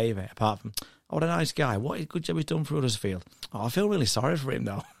Ken Davey, apart from, oh, what a nice guy. What a good job he's done for Huddersfield. Oh, I feel really sorry for him,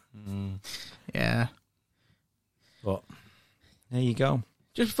 though. Yeah. But there you go.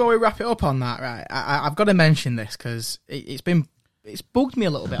 Just before we wrap it up on that, right, I've got to mention this because it's bugged me a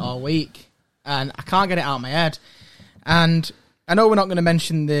little bit all week, and I can't get it out of my head. And I know we're not going to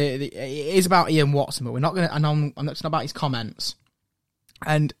mention it is about Ian Watson, but we're not going to. And it's not about his comments.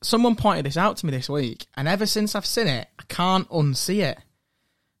 And someone pointed this out to me this week, and ever since I've seen it, I can't unsee it.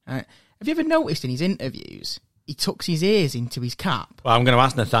 Right? Have you ever noticed in his interviews, he tucks his ears into his cap. Well, I'm going to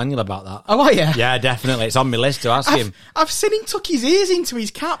ask Nathaniel about that. Oh, are you? Yeah, definitely. It's on my list to ask him. I've seen him tuck his ears into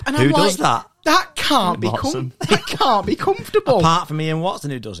his cap, and Who I'm does that? That can't be that can't be comfortable. Apart from Ian Watson,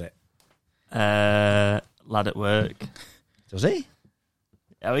 who does it? Lad at work. Does he?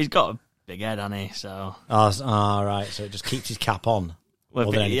 Oh, he's got a big head, hasn't he? So. Oh, right. So it just keeps his cap on.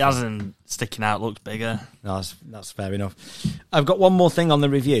 Well, he hasn't sticking out, looks bigger. No, that's fair enough. I've got one more thing on the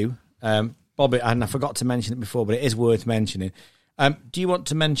review. Bobby, and I forgot to mention it before, but it is worth mentioning. Do you want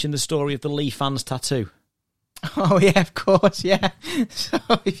to mention the story of the Lee fans tattoo? Oh, yeah, of course, yeah. So,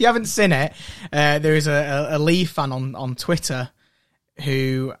 if you haven't seen it, there is a Lee fan on Twitter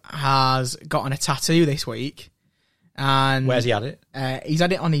who has gotten a tattoo this week. And where's he had it? He's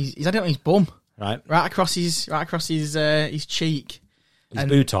had it on his bum. Right across his cheek. His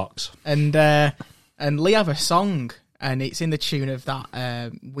buttocks. And Lee have a song, and it's in the tune of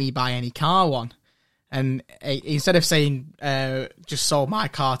that We Buy Any Car one. And instead of saying just sold my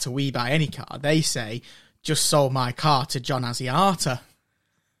car to We Buy Any Car, they say just sold my car to John ASSiata.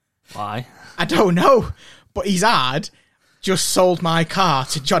 Why? I don't know, but he's had just sold my car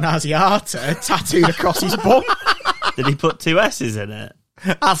to John ASSiata tattooed across his bum. Did he put 2 S's in it?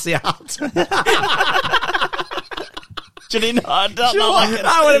 ASSiata. Did he not? I don't know.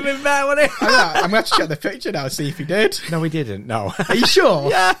 That would have been better, wouldn't it? I'm going to have to check the picture now, see if he did. No, he didn't. No. Are you sure?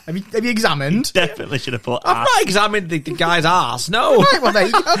 Yeah. Have you examined? Definitely should have put. I've not examined the guy's arse. No. Right, well, there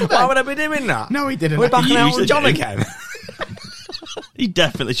you go. Why would I be doing that? No, he didn't. We're backing out usually with John do. again. He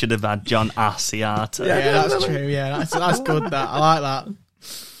definitely should have had John ASSiata. Yeah, that's true. Yeah, that's good. That I like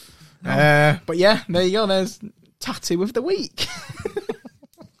that. But yeah, there you go. There's tattoo of the week.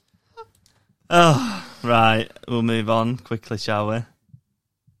 Oh, right. We'll move on quickly, shall we?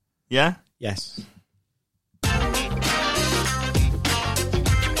 Yeah? Yes.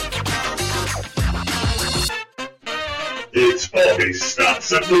 It's Bobby's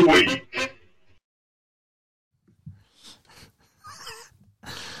Stats of the Week.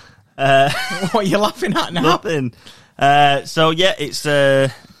 What are you laughing at now? Nothing. So, yeah, it's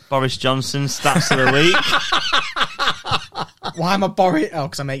Boris Johnson's Stats of the Week. Why am I Boris? Oh,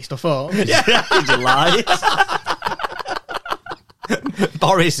 because I make stuff up. Yeah, did you lie?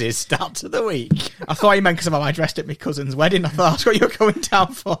 Boris's Stats of the Week. I thought you meant because I dressed at my cousin's wedding. I thought that's what you were going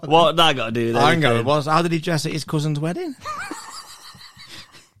down for. What that got to do with anything? How did he dress at his cousin's wedding?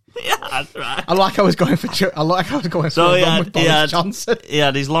 Yeah, that's right. I was going for a run with Boris Johnson. He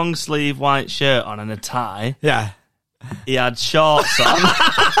had his long sleeve white shirt on and a tie. Yeah. He had shorts on.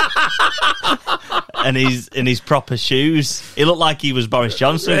 and his proper shoes. He looked like he was Boris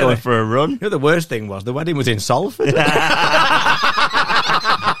Johnson going for a run. You know, the worst thing was the wedding was in Salford.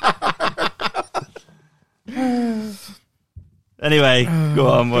 Anyway, go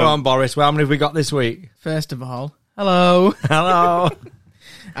on. Go on, Boris. Well, how many have we got this week? First of all, hello. Hello.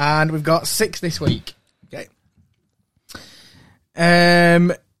 And we've got 6 this week. Okay.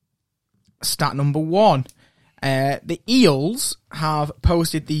 Stat number 1. The Eels have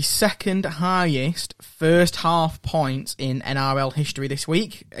posted the second highest first half points in NRL history this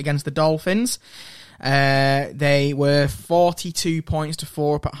week against the Dolphins. They were 42 points to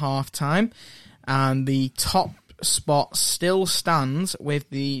 4 up at half time, and the top spot still stands with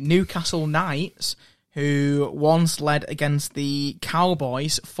the Newcastle Knights, who once led against the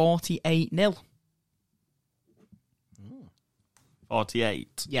Cowboys 48-0.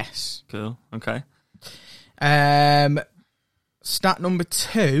 48. Yes. Cool. Okay. Stat number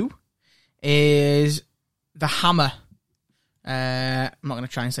 2 is the Hammer. I'm not going to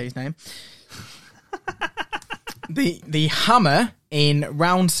try and say his name. The Hammer in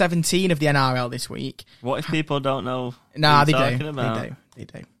round 17 of the NRL this week. What if people don't know? Nah, they talking do. About? They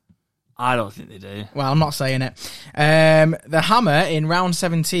do. I don't think they do. Well, I'm not saying it. The Hammer in round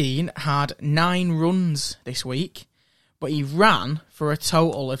 17 had 9 runs this week, but he ran for a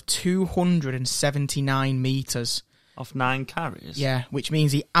total of 279 metres. Off 9 carries? Yeah, which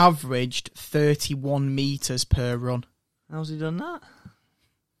means he averaged 31 metres per run. How's he done that?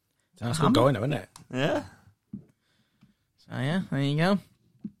 That's good going, isn't it? Yeah. So, yeah, there you go.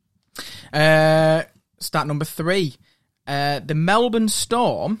 Stat number 3. The Melbourne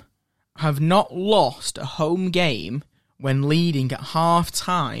Storm have not lost a home game when leading at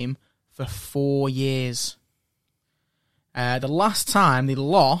half-time for 4 years. The last time they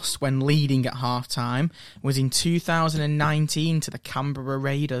lost when leading at half-time was in 2019 to the Canberra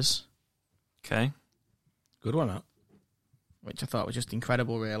Raiders. Okay. Good one, that. Which I thought was just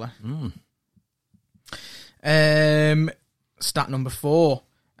incredible, really. Mm. Stat number 4.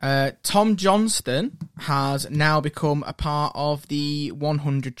 Tom Johnston has now become a part of the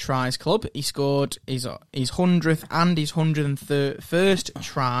 100 tries club. He scored his 100th and his 101st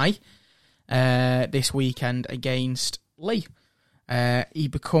try this weekend against Lee. He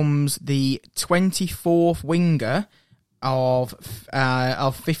becomes the 24th winger of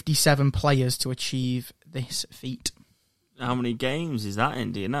 57 players to achieve this feat. How many games is that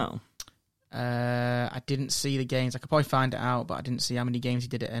in, do you know? I didn't see the games. I could probably find it out, but I didn't see how many games he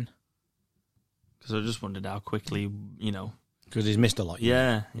did it in. Because I just wondered how quickly, Because he's missed a lot.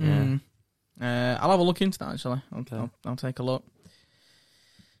 Yeah. I'll have a look into that, actually. I'll take a look.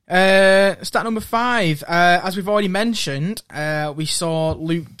 Stat number 5. As we've already mentioned, we saw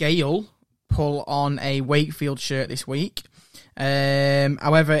Luke Gale pull on a Wakefield shirt this week.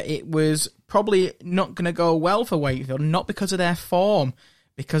 However, it was probably not going to go well for Wakefield, not because of their form,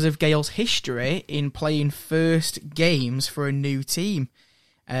 because of Gale's history in playing first games for a new team.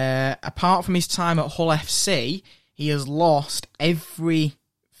 Apart from his time at Hull FC, he has lost every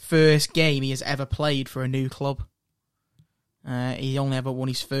first game he has ever played for a new club. He only ever won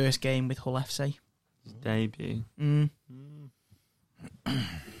his first game with Hull FC. His debut.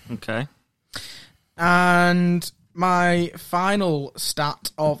 Okay. And my final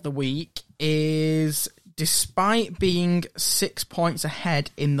stat of the week is, despite being 6 points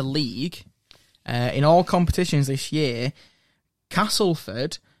ahead in the league, in all competitions this year,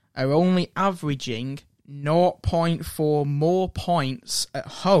 Castleford are only averaging 0.4 more points at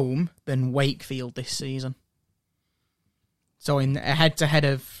home than Wakefield this season. So in a head-to-head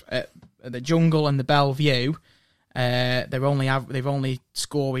of the Jungle and the Bellevue, they're only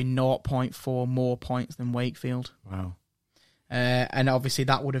scoring 0.4 more points than Wakefield. Wow. And obviously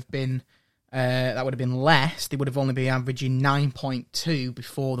that would have been less. They would have only been averaging 9.2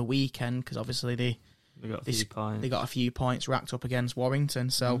 before the weekend, because obviously they got a few points racked up against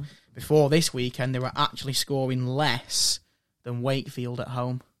Warrington. So before this weekend, they were actually scoring less than Wakefield at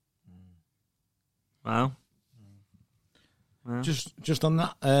home. Wow. Just on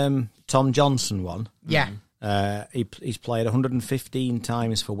that Tom Johnson one. Yeah. He's played 115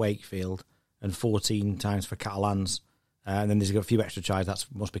 times for Wakefield and 14 times for Catalans. And then there's a few extra tries. That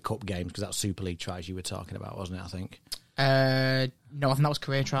must be cup games, because that's Super League tries you were talking about, wasn't it, I think? No, I think that was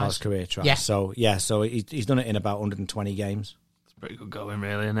career tries. That was career tries. Yeah. So he's done it in about 120 games. It's pretty good going,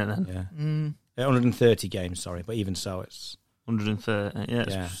 really, isn't it, then? Yeah. 130 games, sorry. But even so, it's... 130,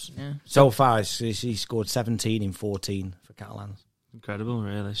 yeah. So far, he scored 17 in 14 for Catalans. Incredible,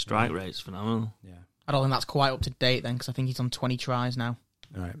 really. Strike rate's phenomenal. Yeah. I don't think that's quite up to date then, because I think he's on 20 tries now.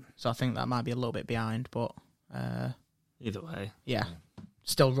 Right. So I think that might be a little bit behind, but... Either way. Yeah.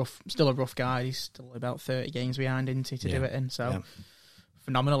 Still a rough guy. He's still about 30 games behind, isn't he, to do it in. So,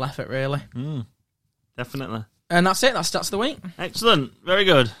 phenomenal effort, really. Definitely. And that's it. That's Stats of the Week. Excellent. Very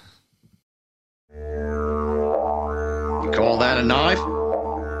good. You call that a knife?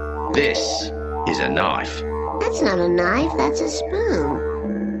 This is a knife. That's not a knife, that's a spoon.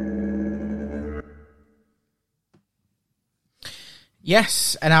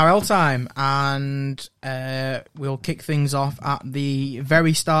 Yes, NRL time, and we'll kick things off at the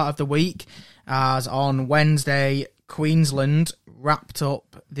very start of the week, as on Wednesday, Queensland wrapped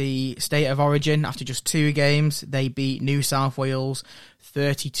up the State of Origin after just 2 games. They beat New South Wales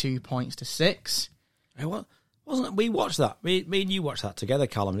 32 points to 6. Hey, what? Wasn't we watched that? Me and you watched that together,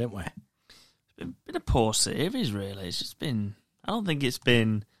 Callum, didn't we? It's been a poor series, really. It's just been... I don't think it's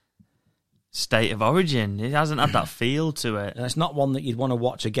been State of Origin. It hasn't had that feel to it. And it's not one that you'd want to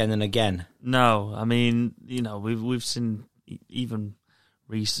watch again and again. No, I mean, we've seen even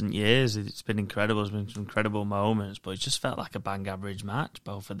recent years. It's been incredible. There's been some incredible moments, but it just felt like a bang average match.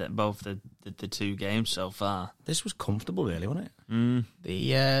 Both the 2 games so far. This was comfortable, really, wasn't it?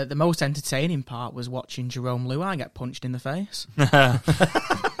 The most entertaining part was watching Jerome Luai get punched in the face.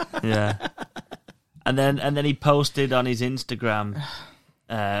 Yeah, and then he posted on his Instagram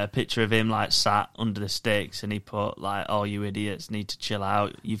a picture of him like sat under the sticks, and he put like, "Oh, you idiots need to chill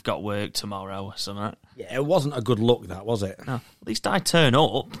out. You've got work tomorrow," or something. Yeah, it wasn't a good look, that, was it? No, at least I turn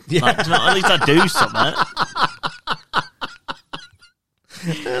up. Yeah. At least I do something.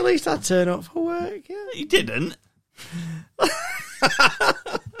 At least I turn up for work. Yeah, he didn't.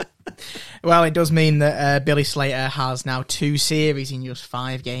 Well, it does mean that Billy Slater has now 2 series in just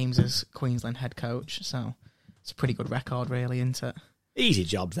 5 games as Queensland head coach. So it's a pretty good record, really, isn't it? Easy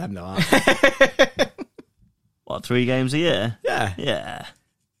jobs, them, though, aren't they? What, 3 games a year? Yeah. Yeah.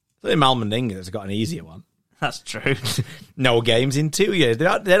 I think Malmendinga has got an easier one. That's true. No games in 2 years.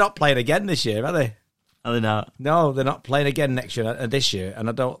 They're not playing again this year, are they? Are they not? No, they're not playing again next year, this year, and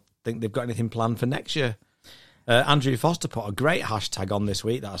I don't think they've got anything planned for next year. Andrew Foster put a great hashtag on this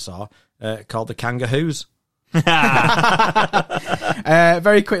week that I saw called the Kangahoos.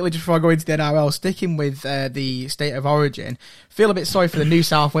 Very quickly, just before I go into the NRL, sticking with the state of origin, feel a bit sorry for the New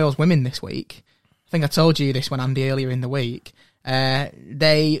South Wales women this week. I think I told you this one, Andy, earlier in the week.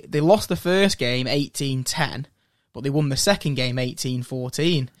 They lost the first game 18-10, but they won the second game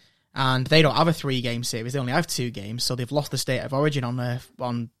 18-14. And they don't have a 3-game series; they only have 2 games, so they've lost the state of origin on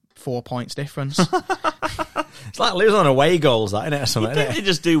 4 points difference. It's like losing on away goals, that, isn't it? Or something, They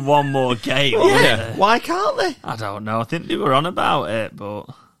just do one more game. Yeah. Why can't they? I don't know. I think they were on about it, but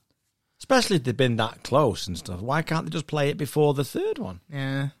especially if they've been that close and stuff. Why can't they just play it before the third one?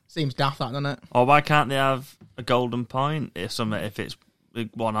 Yeah, seems daft, that, doesn't it? Or why can't they have a golden point if it's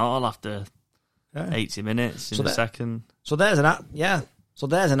 1-1 after 80 minutes in the second? So there's an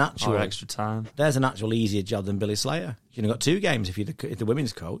actual or extra time. There's an actual easier job than Billy Slater. You've got 2 games if you're the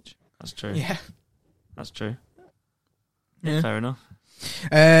women's coach. That's true. Yeah, that's true. Yeah, fair enough.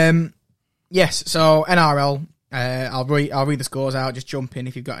 Yes. So NRL. I'll read the scores out. Just jump in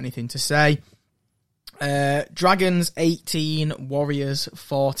if you've got anything to say. Dragons 18, Warriors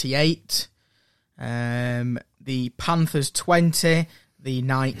 48. The Panthers 20, the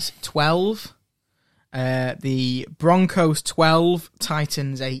Knights 12. The Broncos 12,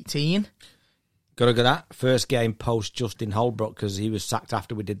 Titans 18. Got to go that first game post Justin Holbrook because he was sacked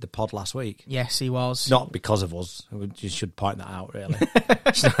after we did the pod last week. Yes, he was. Not because of us. We just should point that out, really.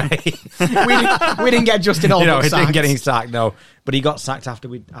 we didn't get Justin Holbrook sacked. He didn't get him sacked, no. But he got sacked after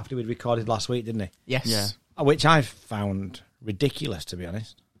we'd recorded last week, didn't he? Yes. Yeah. Which I found ridiculous, to be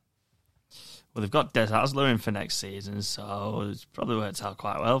honest. Well, they've got Des Hasler in for next season, so it's probably worked out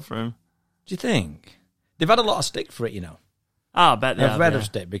quite well for him. Do you think? They've had a lot of stick for it, you know. I bet they have. I've read of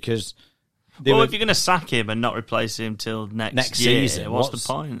stick because... if you're going to sack him and not replace him till next year, season, what's the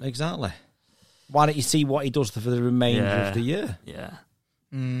point? Exactly. Why don't you see what he does for the remainder of the year? Yeah.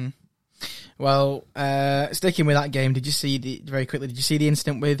 Well, sticking with that game, did you see the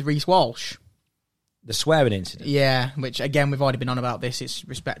incident with Reece Walsh? The swearing incident? Yeah, which, again, we've already been on about this. It's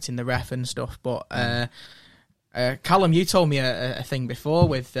respecting the ref and stuff. But, Callum, you told me a thing before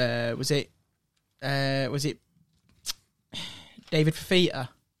with, was it David Fafita?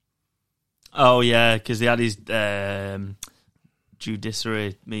 Oh, yeah, because he had his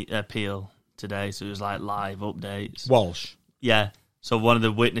judiciary appeal today, so it was like live updates. Walsh? Yeah. So one of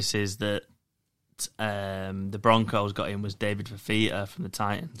the witnesses that the Broncos got in was David Fafita from the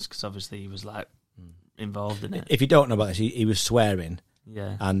Titans, because obviously he was like involved in it. If you don't know about this, he was swearing,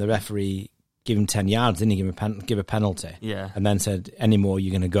 and the referee gave him 10 yards, didn't he? Give a penalty, and then said, "Any more,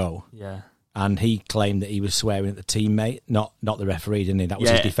 you're going to go." Yeah. And he claimed that he was swearing at the teammate, not the referee, didn't he? That was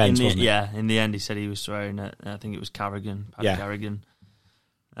his defence, wasn't it? Yeah, in the end he said he was swearing at, I think it was Carrigan, Carrigan.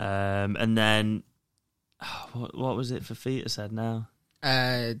 And then, what was it Fafita said now?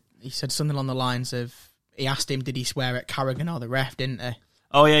 He said something along the lines of, he asked him, did he swear at Carrigan or the ref, didn't he?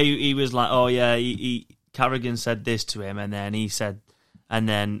 Oh, yeah, he was like, Carrigan said this to him, and then he said, and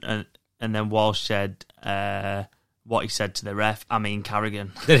then Walsh said, what he said to the ref. I mean,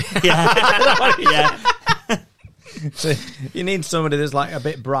 Carrigan. Yeah. So you need somebody that's like a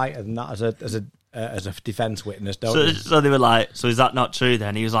bit brighter than that as a defence witness, don't you? So they were like, so is that not true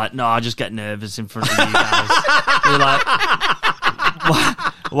then? He was like, no, I just get nervous in front of you guys. They were like,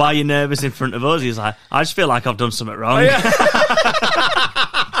 why are you nervous in front of us? He was like, I just feel like I've done something wrong.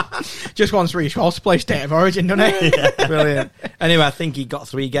 Just wants Reece Walsh to play State of Origin, doesn't he? Yeah. Brilliant. Anyway, I think he got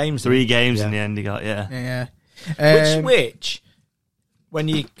 3 games. 3 games in the end he got, Yeah. Which, when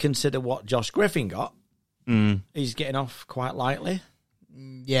you consider what Josh Griffin got, he's getting off quite lightly.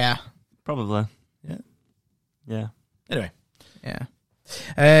 Yeah. Probably. Yeah. Anyway. Yeah.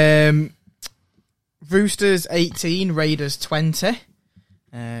 Roosters 18, Raiders 20.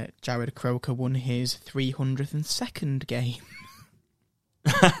 Jared Croker won his 302nd game.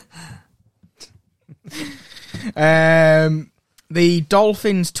 The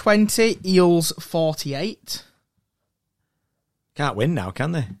Dolphins 20, Eels 48. Can't win now,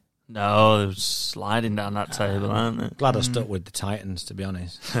 can they? No, they're sliding down that table, aren't they? Glad I stuck with the Titans, to be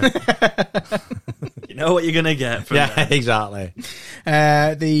honest. You know what you're going to get from them. Exactly.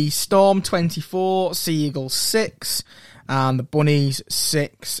 The Storm 24, Sea Eagles 6, and the Bunnies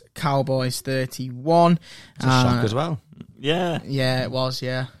 6, Cowboys 31. It's a shock as well. Yeah, it was,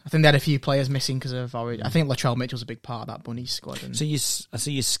 I think they had a few players missing because of Origin. I think Latrell Mitchell's a big part of that Bunnies squad. And... So I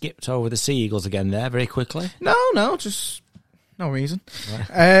see you skipped over the Sea Eagles again there very quickly. No, just... No reason.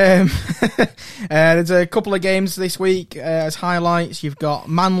 Right. There's a couple of games this week as highlights. You've got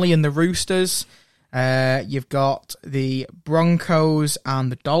Manly and the Roosters. You've got the Broncos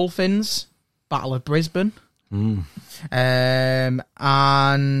and the Dolphins. Battle of Brisbane. And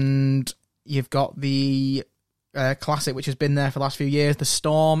you've got the Classic, which has been there for the last few years, the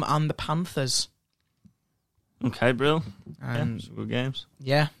Storm and the Panthers. Okay, Brill. Some good games.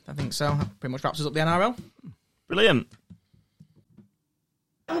 Yeah, I think so. Pretty much wraps us up the NRL. Brilliant.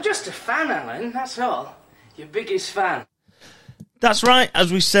 I'm just a fan, Alan, that's all. Your biggest fan. That's right.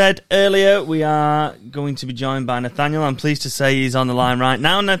 As we said earlier, we are going to be joined by Nathanial. I'm pleased to say he's on the line right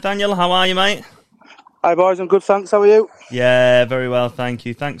now. Nathanial, how are you, mate? Hi, boys. I'm good, thanks. How are you? Yeah, very well, thank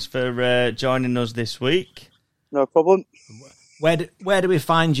you. Thanks for joining us this week. No problem. Where do we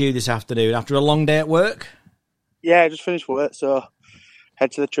find you this afternoon? After a long day at work? Yeah, I just finished work, so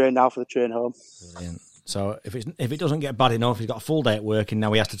head to the train now for the train home. Brilliant. So if it doesn't get bad enough, he's got a full day at work and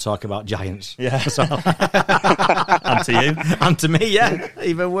now he has to talk about Giants. Yeah. So. And to you. And to me, yeah.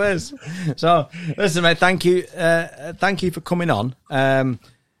 Even worse. So, listen, mate, thank you for coming on. I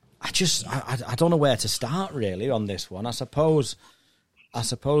don't know where to start, really, on this one. I suppose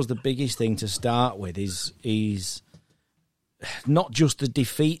the biggest thing to start with is not just the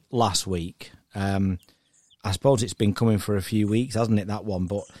defeat last week. I suppose it's been coming for a few weeks, hasn't it, that one?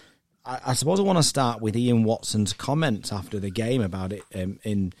 But I suppose I want to start with Ian Watson's comments after the game about it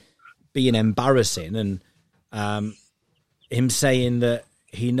in being embarrassing and him saying that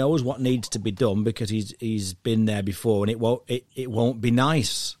he knows what needs to be done because he's been there before and it won't be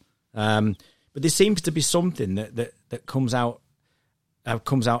nice. But there seems to be something that comes out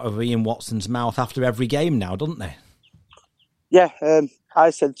of Ian Watson's mouth after every game now, doesn't there? Yeah,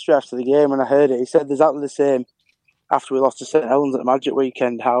 I said straight after the game when I heard it, he said exactly the same after we lost to St Helens at the Magic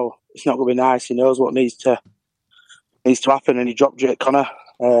weekend, how it's not going to be nice. He knows what needs to happen, and he dropped Jake Connor.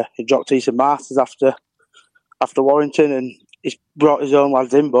 He dropped Easton Masters after Warrington, and he's brought his own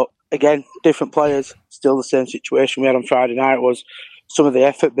lads in. But again, different players, still the same situation we had on Friday night. Was some of the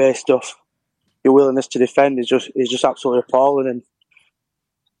effort-based stuff, your willingness to defend is just absolutely appalling. And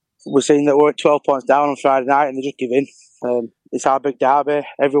we're seeing that we're at 12 points down on Friday night, and they just give in. It's our big derby.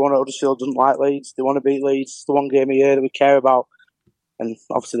 Everyone at Huddersfield doesn't like Leeds. They want to beat Leeds. It's the one game a year that we care about. And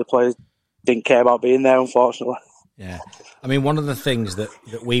obviously the players didn't care about being there, unfortunately. Yeah. I mean, one of the things that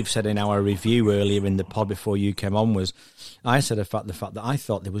we've said in our review earlier in the pod before you came on was, I said the fact that I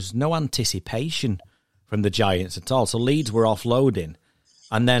thought there was no anticipation from the Giants at all. So Leeds were offloading.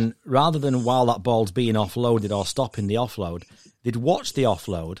 And then rather than while that ball's being offloaded or stopping the offload, they'd watch the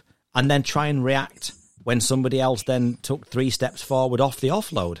offload and then try and react when somebody else then took 3 steps forward off the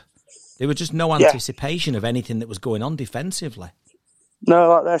offload. There was just no anticipation of anything that was going on defensively. No,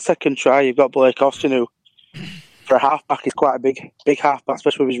 like their second try, you've got Blake Austin, who for a halfback is quite a big halfback,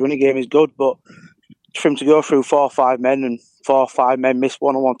 especially with his running game is good, but for him to go through 4 or 5 men and 4 or 5 men miss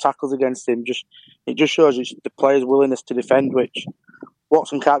one-on-one tackles against him, it just shows the player's willingness to defend, which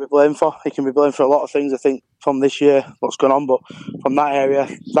Watson can't be blamed for. He can be blamed for a lot of things, I think, from this year, what's going on, but from that area,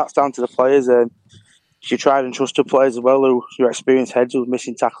 that's down to the players. You tried and trusted players as well, who your experienced heads who are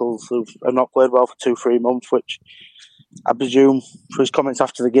missing tackles, who have not played well for 2-3 months, which I presume, for his comments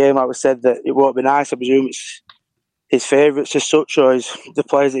after the game, I was said that it won't be nice. I presume it's his favourites as such, or the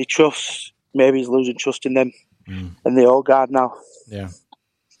players that he trusts. Maybe he's losing trust in them and the old guard now. Yeah.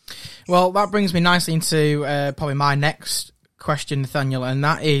 Well, that brings me nicely into probably my next question, Nathaniel, and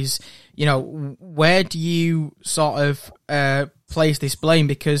that is, where do you sort of place this blame?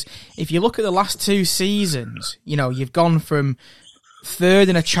 Because if you look at the last 2 seasons, you've gone from 3rd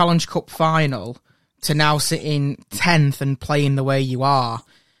in a Challenge Cup final to now sitting 10th and playing the way you are.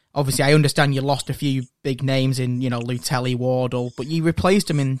 Obviously, I understand you lost a few big names in, Lutelli, Wardle, but you replaced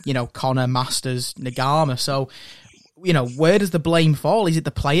them in, Connor, Masters, Nagama. So, where does the blame fall? Is it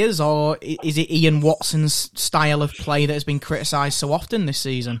the players, or is it Ian Watson's style of play that has been criticised so often this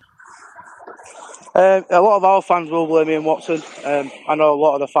season? A lot of our fans will blame Ian Watson. I know a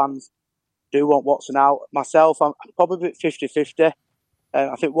lot of the fans do want Watson out. Myself, I'm probably a bit 50-50.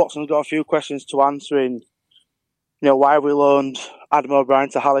 I think Watson's got a few questions to answer in, why we loaned Adam O'Brien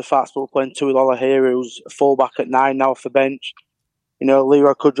to Halifax, but we're playing Tuilola here, who's a fullback at 9 now off the bench.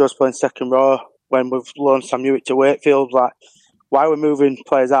 Leroy Kudrow's playing second row when we've loaned Sam Hewitt to Wakefield. Like, why are we moving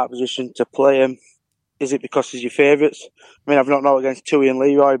players out of position to play him? Is it because he's your favourites? I mean, I've not known against Tui and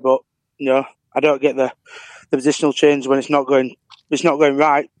Leroy, but, I don't get the positional change when it's not going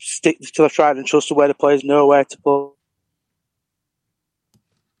right. Stick to the tried and trusted where the players know where to play.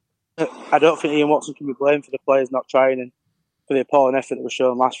 I don't think Ian Watson can be blamed for the players not trying and for the appalling effort that was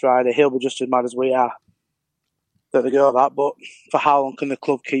shown last Friday. He'll be just as mad as we are that they go that. But for how long can the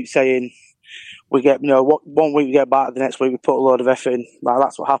club keep saying we get, 1 week we get battered, the next week we put a load of effort in? Like,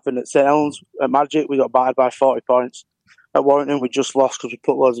 that's what happened at St Helens. At Magic, we got battered by 40 points. At Warrington, we just lost because we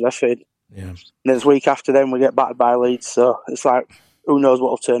put loads of effort in. Yeah. And then this week after them, we get battered by Leeds. So it's like, who knows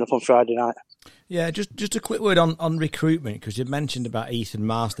what will turn up on Friday night. Yeah, just a quick word on recruitment, because you mentioned about Ethan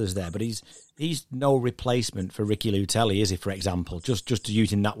Masters there, but he's no replacement for Ricky Lutelli, is he, for example? Just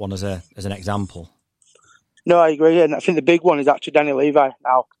using that one as an example. No, I agree. And I think the big one is actually Danny Levi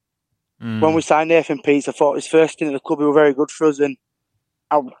now. When we signed Nathan Peets, I thought his first stint at the club, he was very good for us. And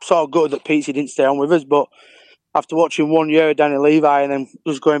I'm sort of gutted that Peets didn't stay on with us. But after watching 1 year of Danny Levi and then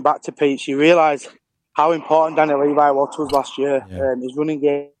just going back to Peets, you realise how important Danny Levi was to us last year. Yeah. His running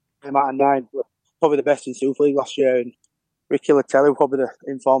game out of 9, probably the best in Super League last year. And Ricky Lutelli, probably the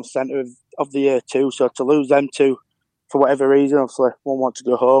informed centre of the year too. So to lose them two, for whatever reason, obviously one wanted to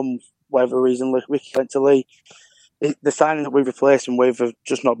go home, whatever reason, Ricky went to Lee. The signing that we've replaced him with have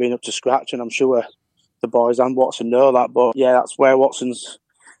just not been up to scratch, and I'm sure the boys and Watson know that. But yeah, that's where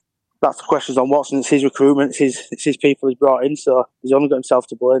that's the questions on Watson. It's his recruitment, it's his people he's brought in, so he's only got himself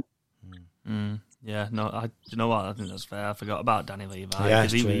to blame. Yeah, no, you know what? I think that's fair. I forgot about Danny Levi,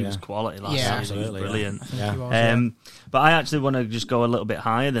 because he was quality last season. He was brilliant. Yeah. But I actually want to just go a little bit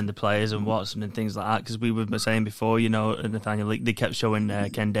higher than the players and Watson and things like that, because we were saying before, Nathaniel, they kept showing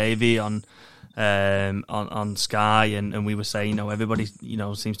Ken Davey on Sky, and we were saying, everybody,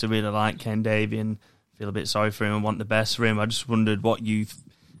 seems to really like Ken Davey and feel a bit sorry for him and want the best for him. I just wondered what you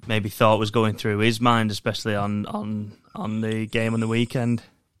maybe thought was going through his mind, especially on the game on the weekend.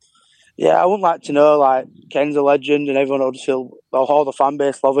 Yeah, I wouldn't like to know, like, Ken's a legend and everyone would feel, all the fan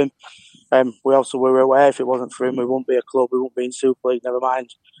base love him. We also were aware if it wasn't for him, we wouldn't be a club, we wouldn't be in Super League, never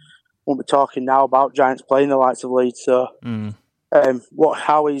mind. We wouldn't be talking now about Giants playing the likes of Leeds, so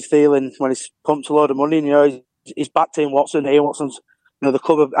how he's feeling when he's pumped a load of money, and, he's backed Ian Watson. Ian Watson's, the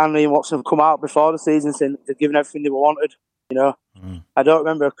club and Ian Watson have come out before the season saying they've given everything they wanted, I don't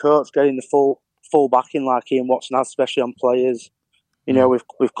remember a coach getting the full backing like Ian Watson has, especially on players.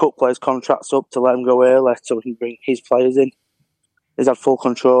 We've cut players' contracts up to let them go early so we can bring his players in. He's had full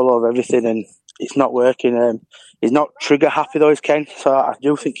control over everything, and it's not working. He's not trigger happy though, is Ken. So I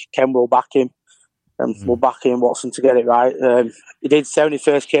do think Ken will back him, and we'll back Ian Watson to get it right. He did say when he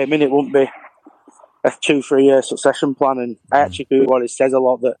first came in, it wouldn't be a 2-3 year succession plan, and I actually agree with what he says a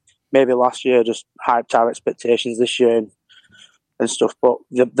lot, that maybe last year just hyped our expectations this year and stuff. But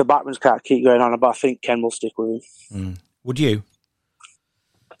the backmans can't keep going on. But I think Ken will stick with him. Would you?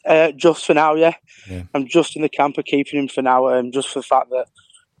 Just for now, yeah. I'm just in the camp of keeping him for now, just for the fact that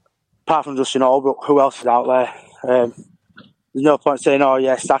apart from Justin Holbrook, who else is out there? There's no point saying,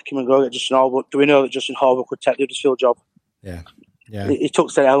 sack him and go get Justin Holbrook. Do we know that Justin Holbrook would take the Huddersfield job? Yeah. He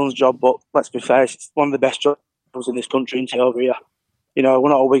took St Helens job, but let's be fair, it's one of the best jobs in this country until over here. We're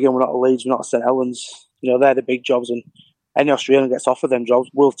not a Wigan, we're not a Leeds, we're not a St Helens. They're the big jobs, and any Australian gets offered them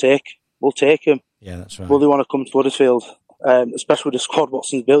jobs, we'll take him. Yeah, that's right. Will they want to come to Huddersfield? Especially with the squad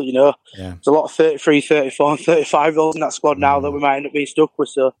Watson's built, There's a lot of 33, 34 and 35-year-olds in that squad now that we might end up being stuck with.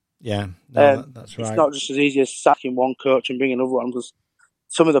 So that's right. It's not just as easy as sacking one coach and bringing another one, because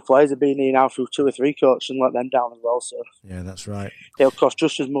some of the players have been here now through 2 or 3 coaches and let them down as well. So yeah, that's right. It'll cost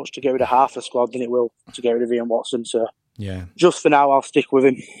just as much to get rid of half the squad than it will to get rid of Ian Watson. So yeah, just for now, I'll stick with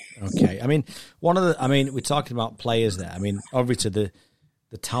him. Okay. We're talking about players there. Obviously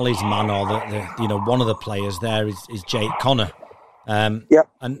the talisman or the one of the players there is Jake Connor. And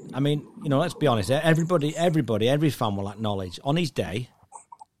let's be honest, every fan will acknowledge on his day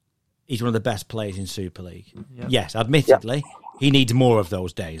he's one of the best players in Super League. Yep. Yes, admittedly, he needs more of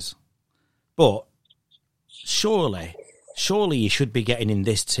those days. But surely he should be getting in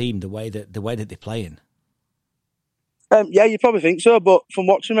this team the way that they're playing. Yeah, you probably think so, but from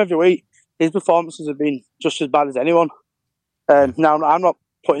watching him every week, his performances have been just as bad as anyone. Now, I'm not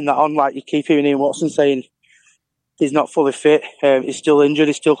putting that on like you keep hearing Ian Watson saying he's not fully fit, he's still injured,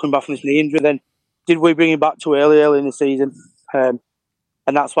 he's still coming back from his knee injury. Then did we bring him back too early in the season? And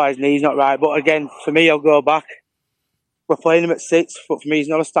that's why his knee's not right. But again, for me, I'll go back. We're playing him at 6, but for me, he's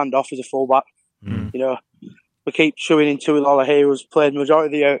not a standoff, he's a fullback. We keep showing into with all the heroes, played the majority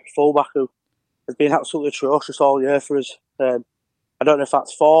of the year at fullback, who has been absolutely atrocious all year for us. I don't know if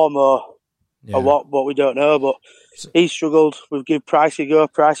that's form or what, but we don't know. But he's struggled. We've given Price a go.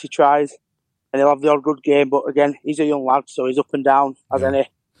 Price tries, and he'll have the odd good game. But again, he's a young lad, so he's up and down as any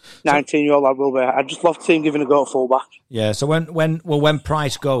 19-year-old lad will be. I'd just love to see him giving a go at fullback. Yeah. So when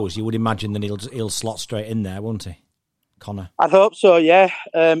Price goes, you would imagine that he'll slot straight in there, won't he, Connor? I'd hope so. Yeah.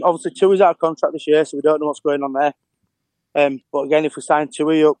 Obviously, Tui's out of contract this year, so we don't know what's going on there. But again, if we sign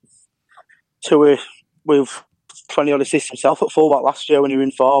Tui up, Tui with 20-odd assists himself at fullback last year when he was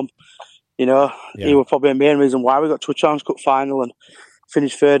in form. He was probably a main reason why we got to a Challenge Cup final and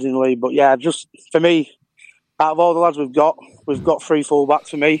finished third in the league. But yeah, just for me, out of all the lads we've got 3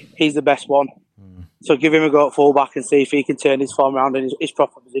 full-backs for me. He's the best one. So give him a go at full-back and see if he can turn his form around in his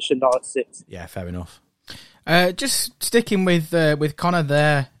proper position, not at 6. Yeah, fair enough. Just sticking with Connor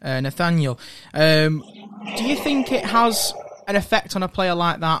there, Nathaniel. Do you think it has an effect on a player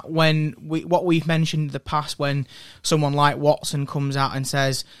like that when what we've mentioned in the past, when someone like Watson comes out and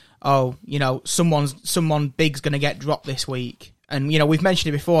says, "Oh, someone big's going to get dropped this week," and we've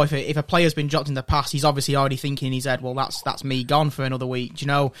mentioned it before. If a player's been dropped in the past, he's obviously already thinking in his head, "Well, that's me gone for another week."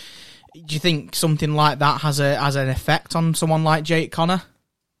 Do you think something like that has an effect on someone like Jake Connor?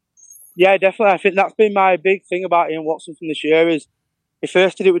 Yeah, definitely. I think that's been my big thing about Ian Watson from this year is he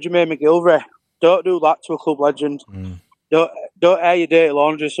first did it with Jermaine McGilvray. Don't do that to a club legend. Don't air your dirty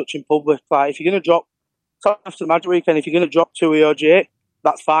laundry such in public. Like, if you're going to drop, after the Magic Weekend, if you're going to drop 2 EOJ,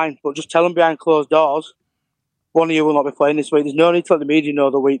 that's fine. But just tell them behind closed doors, one of you will not be playing this week. There's no need to let the media know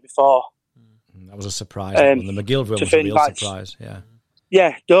the week before. That was a surprise. The McGilvray was a real surprise, yeah.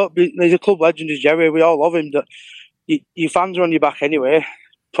 Yeah, he's a club legend, is Jerry. We all love him. Your fans are on your back anyway.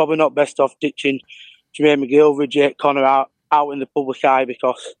 Probably not best off ditching Jermaine McGilvray, Jake Connor out in the public eye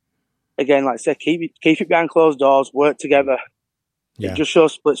because, again, like I said, keep it behind closed doors, work together. Yeah. It just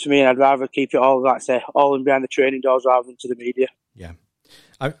shows splits for me, and I'd rather keep it all, like I say, all in behind the training doors rather than to the media. Yeah.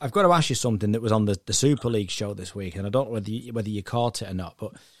 I've got to ask you something that was on the Super League show this week, and I don't know whether you caught it or not,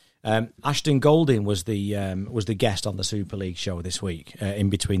 but Ashton Golding was the guest on the Super League show this week in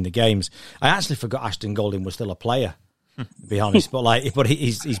between the games. I actually forgot Ashton Golding was still a player, to be honest, but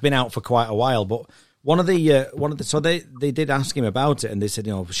he's been out for quite a while. But so they did ask him about it, and they said,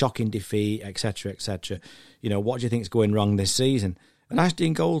 shocking defeat, etc., etc. What do you think is going wrong this season? And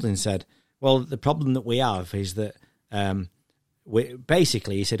Ashton Golding said, well, the problem that we have is that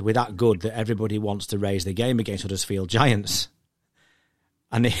he said we're that good that everybody wants to raise the game against Huddersfield Giants.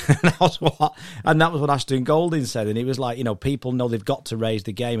 And that was what Ashton Golding said, and he was like, people know they've got to raise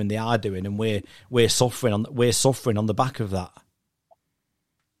the game, and they are doing, and we're suffering on the back of that.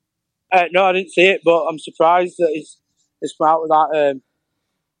 No, I didn't see it, but I'm surprised that he's come out with that.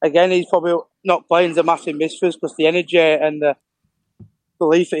 Again, he's probably not playing as a massive miss for us because the energy and the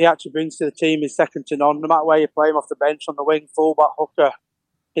belief that he actually brings to the team is second to none. No matter where you play him, off the bench, on the wing, fullback, hooker,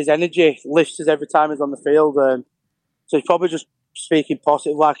 his energy lifts us every time he's on the field. So he's probably just speaking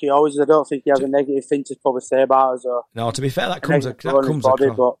positive like he always is. I don't think he has a negative thing to probably say about us. No, to be fair, that comes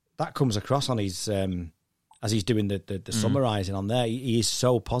across on his as he's doing the summarising on there. He is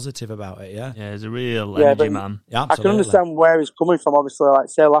so positive about it. Yeah, he's a real energy man. Yeah, I can understand where he's coming from. Obviously, like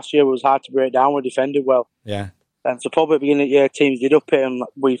say last year it was hard to break down. We defended well. Yeah, and so probably at the beginning of the year teams did up it, and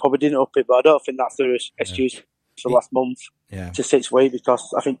we probably didn't up it. But I don't think that's the excuse for last month to 6 weeks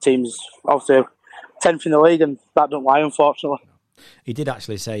because I think teams obviously 10th in the league, and that don't lie, unfortunately. He did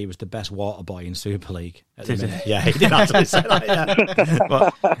actually say he was the best water boy in Super League at the minute. Yeah, he did actually say that. Yeah.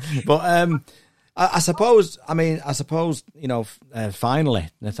 but I suppose, finally,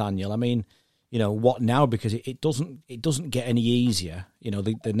 Nathaniel. What now? Because it doesn't get any easier.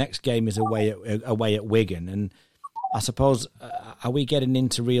 The next game is away at Wigan, and I suppose are we getting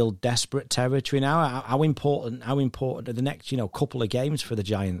into real desperate territory now? How important are the next couple of games for the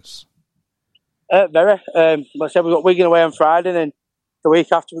Giants? Very. Like I said, we've got Wigan away on Friday, and then the week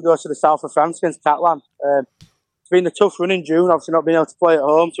after we go to the south of France against Catalan. It's been a tough run in June, obviously not being able to play at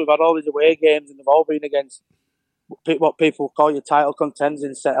home, so we've had all these away games, and they've all been against what people call your title contenders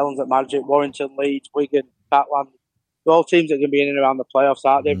in St Helens at Magic, Warrington, Leeds, Wigan, Catalan. They're all teams that are going to be in and around the playoffs,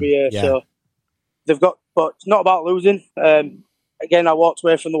 aren't they, every year? Yeah. So they've got, but it's not about losing. Again, I walked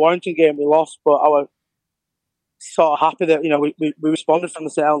away from the Warrington game, we lost, but I was sort of happy that we responded from the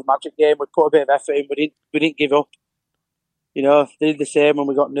St Helens Magic game. We put a bit of effort in. We didn't give up. They did the same when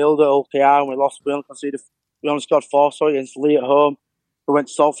we got nilled at OKR and we lost. We only scored 4 against Lee at home. We went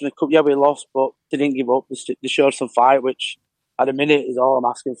to Salford in the Cup. Yeah, we lost, but they didn't give up. They showed some fight, which at a minute is all I'm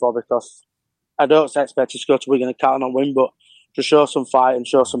asking for because I don't expect us to go to Wigan and Catalan and win, but to show some fight and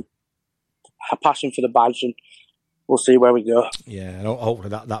show some passion for the badge, and we'll see where we go. Yeah, and hopefully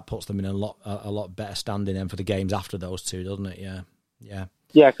that puts them in a lot better standing then for the games after those two, doesn't it? Yeah.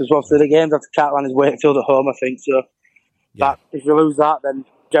 Yeah, because obviously the games after Catalan is Wakefield at home, I think. So that if we lose that, then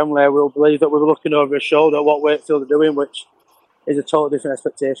generally we'll believe that we were looking over his shoulder at what Wakefield are doing, which is a totally different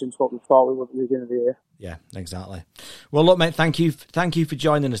expectation to what we thought we would at the beginning of the year. Yeah, exactly. Well, look, mate, thank you for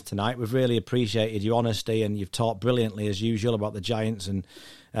joining us tonight. We've really appreciated your honesty, and you've talked brilliantly as usual about the Giants, and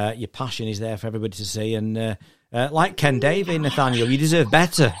your passion is there for everybody to see. And like Ken Davey, Nathaniel, you deserve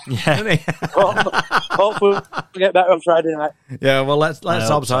better. Yeah. Hopefully we'll get better on Friday night. Yeah, well, let's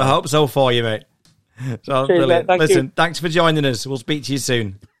hope so. I hope so for you, mate. So, cheers, brilliant. Mate. Thanks for joining us. We'll speak to you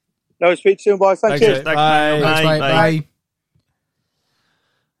soon. No, speak soon, boys. Thank you. Bye.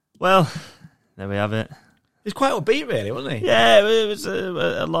 Well, there we have it. He's quite upbeat, really, wasn't he? Yeah, it was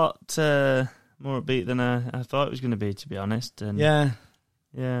a lot more upbeat than I thought it was going to be, to be honest. And yeah.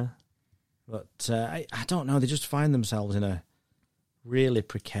 But I don't know. They just find themselves in a really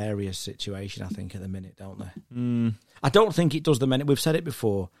precarious situation, I think, at the minute, don't they? I don't think it does them any. We've said it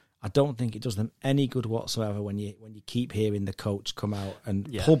before. I don't think it does them any good whatsoever when you keep hearing the coach come out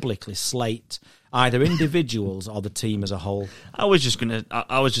and publicly slate either individuals or the team as a whole. I was just gonna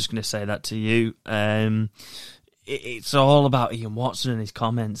say that to you. It's all about Ian Watson and his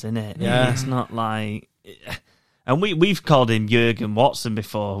comments, isn't it? Yeah. It's not like, and we've called him Jurgen Watson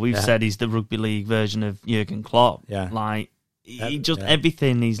before. We've said he's the rugby league version of Jurgen Klopp. Yeah, like. He just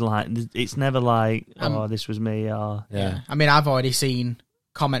everything he's like. It's never like, oh, this was me. Or I mean, I've already seen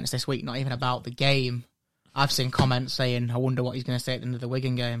comments this week, not even about the game. I've seen comments saying, "I wonder what he's going to say at the end of the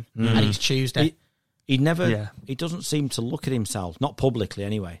Wigan game," and it's Tuesday. He never. He doesn't seem to look at himself, not publicly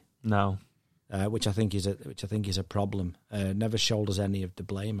anyway. No, which I think is a problem. Never shoulders any of the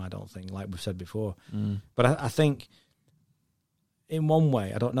blame. I don't think, like we've said before. But I think, in one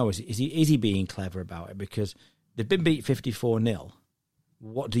way, I don't know. Is he being clever about it? Because they've been beat 54-0.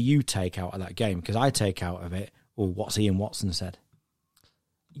 What do you take out of that game? Because I take out of it, what's Ian Watson said?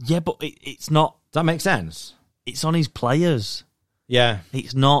 Yeah, but it's not... Does that make sense? It's on his players. Yeah.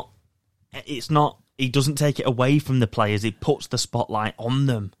 It's not... He doesn't take it away from the players. He puts the spotlight on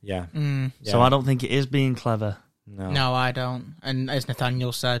them. Yeah. So I don't think it is being clever. No, I don't. And as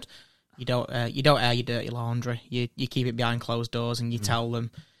Nathanial said, you don't air your dirty laundry. You keep it behind closed doors and you tell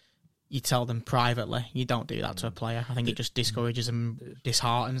them... You tell them privately. You don't do that to a player. I think it just discourages them,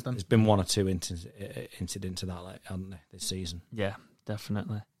 disheartens them. There's been one or two incidents of that, hasn't there, this season? Yeah,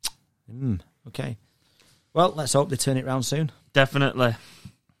 definitely. Okay. Well, let's hope they turn it round soon. Definitely.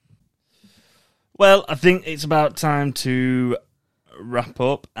 Well, I think it's about time to wrap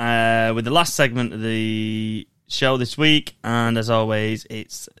up with the last segment of the show this week. And as always,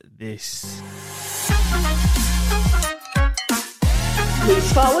 it's this...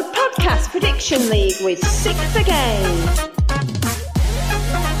 Loose Forward Podcast Prediction League with Sixth Again.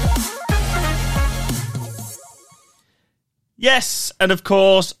 Yes, and of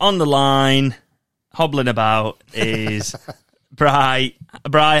course, on the line, hobbling about, is Bri.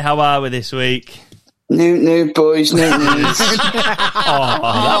 Bri, how are we this week? Newt, boys, Newt. That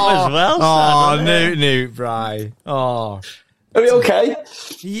was well said. Newt, Bri. Are we okay?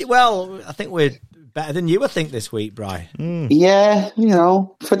 Well, I think we're better than you, I think, this week, Bri. Yeah,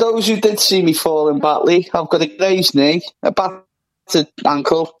 for those who did see me falling badly, I've got a grazed knee, a battered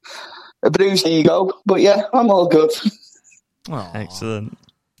ankle, a bruised ego, but yeah, I'm all good. Oh, excellent.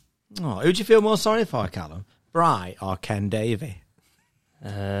 Oh, who do you feel more sorry for, Callum? Bri or Ken Davey?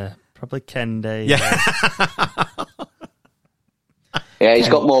 Probably Ken Davey. Yeah. Yeah, he's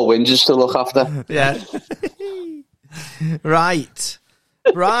got more whinges to look after. Yeah. Right.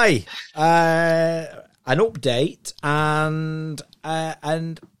 Bri, an update and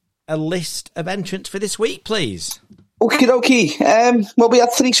a list of entrants for this week, please. Okie dokie. Well, we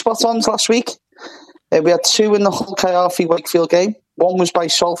had 3 spot-ons last week. We had 2 in the Hull KR Wakefield game. 1 was by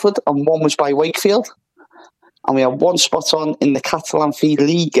Salford and 1 was by Wakefield. And we had 1 spot-on in the Catalan Feed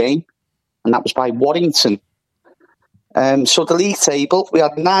League game, and that was by Warrington. So the league table, we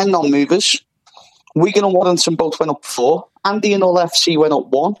had 9 non-movers. Wigan and Warrington both went up 4. Andy and Hull FC went up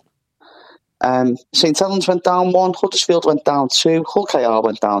 1. St Helens went down 1. Huddersfield went down 2. Hull KR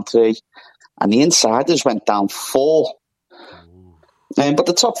went down 3. And the Insiders went down 4. But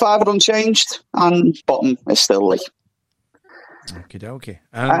the top 5 are unchanged, and bottom is still Lee. Okie dokie.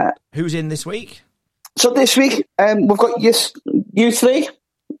 Who's in this week? So this week, we've got you 3.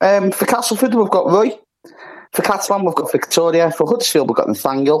 For Castleford, we've got Roy. For Catalan, we've got Victoria. For Huddersfield, we've got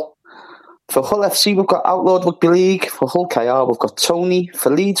Nathaniel. For Hull FC, we've got Outlawed Rugby League. For Hull KR, we've got Tony. For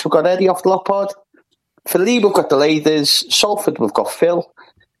Leeds, we've got Eddie off the Loppod. For Lee, we've got the Ladies. Salford, we've got Phil.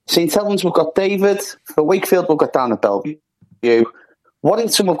 St Helens, we've got David. For Wakefield, we've got Dan at Bellevue.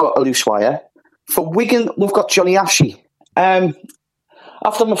 Warrington, we've got a loose wire. For Wigan, we've got Johnny Ashy.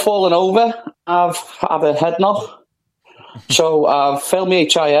 After my falling over, I've had a head knock. So I've failed my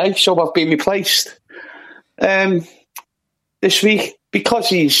HIA, so I've been replaced. This week, because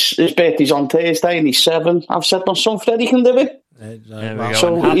his birthday's on Thursday and he's 7, I've said my son Freddie can do it.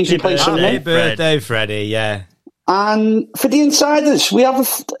 So he's replacing me. Happy birthday, Freddie, yeah. And for the Insiders, we have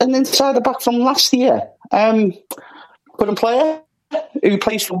an insider back from last year. Current player who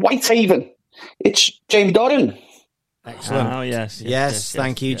plays for Whitehaven. It's Jamie Doran. Excellent. Oh, yes.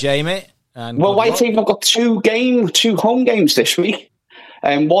 Thank you, Jamie. And Whitehaven have got 2 home games this week.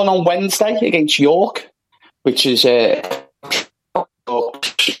 One on Wednesday against York, which is... and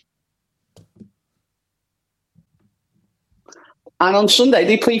on Sunday,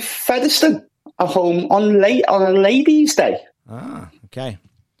 they play Featherstone at home on a Ladies' Day. Ah, okay.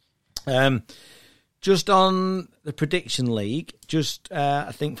 Just on the prediction league,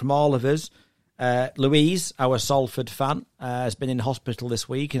 I think from all of us, Louise, our Salford fan, has been in hospital this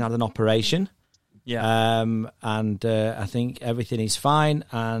week and had an operation. Yeah. And I think everything is fine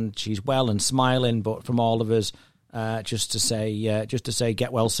and she's well and smiling. But from all of us, just to say,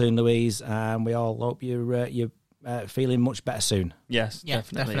 get well soon, Louise. And we all hope you're feeling much better soon. Yes,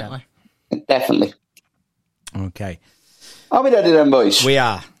 definitely. Definitely. Okay. Are we ready then, boys? We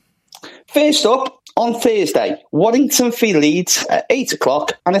are. First up, on Thursday, Warrington v Leeds at 8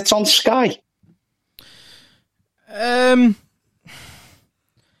 o'clock, and it's on Sky.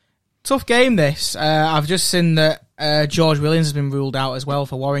 Tough game, this. I've just seen that George Williams has been ruled out as well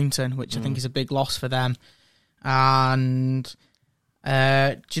for Warrington, which I think is a big loss for them. And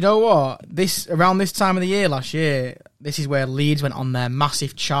do you know what? Around this time of the year last year, this is where Leeds went on their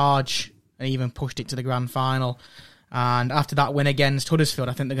massive charge and even pushed it to the grand final. And after that win against Huddersfield,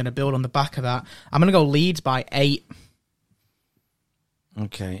 I think they're going to build on the back of that. I'm going to go Leeds by 8.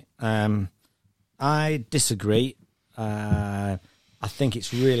 Okay. I disagree. I think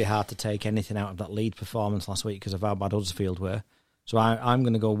it's really hard to take anything out of that Leeds performance last week because of how bad Huddersfield were. So I'm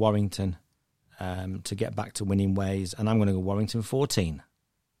going to go Warrington to get back to winning ways, and I'm going to go Warrington 14.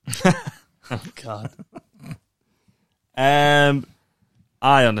 Oh, God. I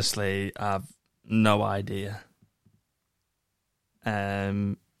honestly have no idea.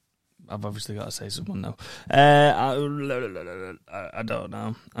 I've obviously got to say someone now. I don't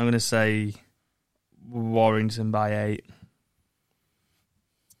know. I'm going to say Warrington by 8.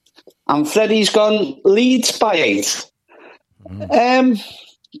 And Freddie's gone Leeds by 8.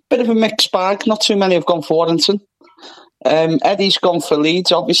 Bit of a mixed bag. Not too many have gone for Warrington. Eddie's gone for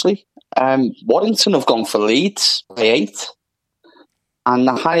Leeds, obviously. Warrington have gone for Leeds by 8. And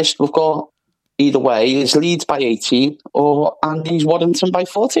the highest we've got either way is Leeds by 18 or Andy's Warrington by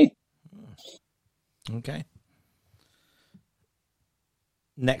 14. Okay.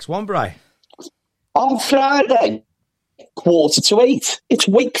 Next one, Bri. On Friday, 7:45, it's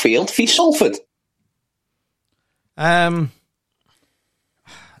Wakefield v Salford.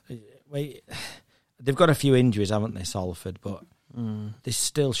 Wait, they've got a few injuries, haven't they, Salford? But they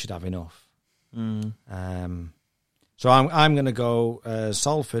still should have enough. So I'm going to go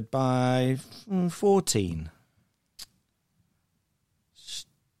Salford by 14.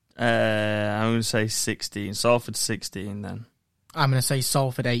 I'm going to say 16. Salford 16 then. I'm going to say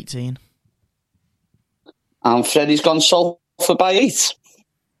Salford 18. And Freddie's gone Salford by 8.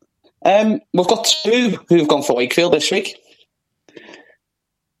 We've got 2 who've gone for Wakefield this week.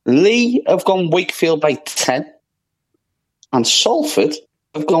 Lee have gone Wakefield by 10. And Salford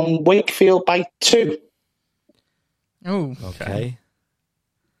have gone Wakefield by 2. Oh, okay.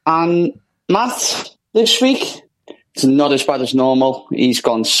 And Matt, this week, it's not as bad as normal. He's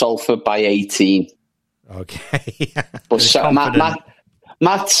gone Salford by 18. Okay. But so,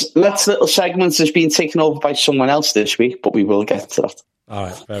 Matt's little segment has been taken over by someone else this week, but we will get to that. All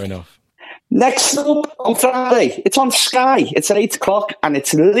right, fair enough. Next up on Friday, it's on Sky. It's at 8 o'clock, and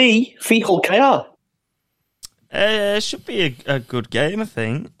it's Lee v Hull KR. It should be a good game, I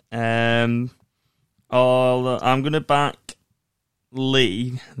think. I'm going to back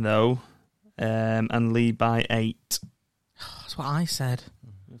Lee, though, and Lee by 8. That's what I said.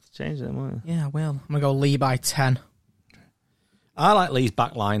 You have to change that, won't you? Yeah, I will. I'm going to go Lee by 10. I like Lee's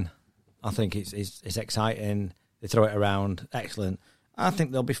back line. I think it's exciting. They throw it around. Excellent. I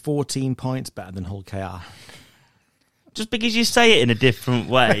think they'll be 14 points better than Hull KR. Just because you say it in a different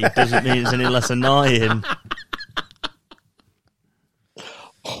way doesn't mean it's any less annoying.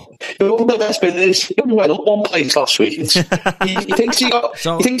 The best bit is he only went up one place last week. He thinks he got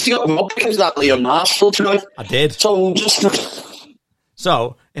robbed because of that Liam Marshall tonight. I did.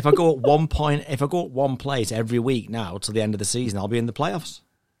 So if I go at 1 point, if I go at one place every week now till the end of the season, I'll be in the playoffs.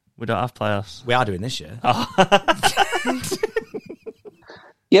 We don't have playoffs. We are doing this year. Oh.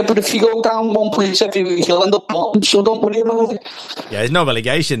 Yeah, but if you go down one place every week, you'll end up bottom, so don't worry about it. Yeah, there's no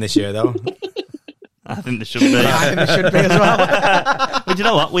relegation this year, though. I think there should be. I think there should be as well. But you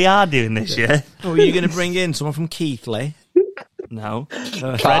know what? We are doing this year. Oh, are you going to bring in someone from Keighley? No.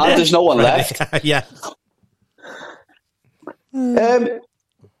 There's no one left. Yeah.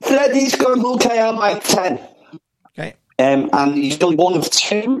 Freddie's gone Hull KR by 10. Okay. And he's only one of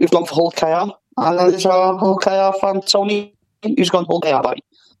 2 who've gone for Hull KR. And there's our Hull KR fan, Tony, who's gone Hull KR by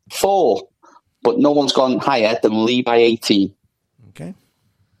 4. But no one's gone higher than Lee by 18. Okay.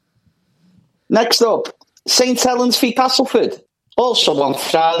 Next up, St Helens v Castleford. Also on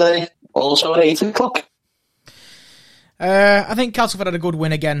Friday, also at 8 o'clock. I think Castleford had a good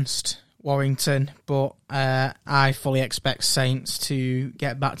win against Warrington, but I fully expect Saints to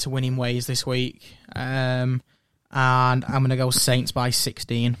get back to winning ways this week. And I'm going to go Saints by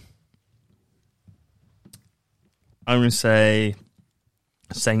 16. I'm going to say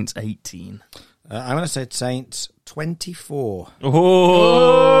Saints 18. I'm going to say Saints 24.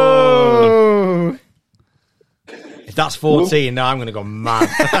 Oh! If that's 14, now I'm going to go mad.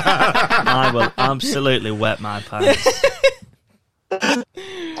 I will absolutely wet my pants.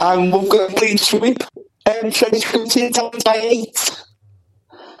 And we've got a clean sweep. Freddie's going to St Helens by 8.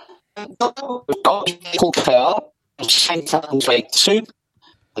 We've got Michael Kerr and St Helens by 2.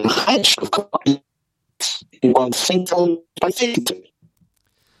 And the highest we've got on St Helens by 32.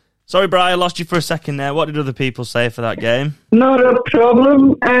 Sorry, Brian, I lost you for a second there. What did other people say for that game? Not a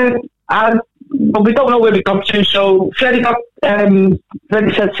problem. But we don't know where we got to. So Freddie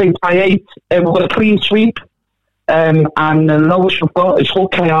said Saints by 8. We've got a clean sweep. And the lowest we've got is Hull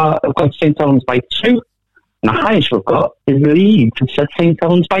KR. We've got St Helens by 2. And the highest we've got is Leeds. It said St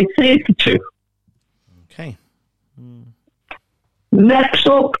Helens by 32. Okay. Next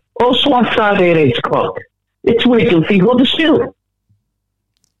up, also on Friday at 8 o'clock, it's Wigan v Huddersfield.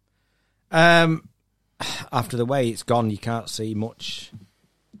 After the way it's gone, you can't see much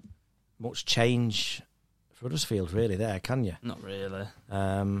change for Huddersfield, really, there, can you? Not really.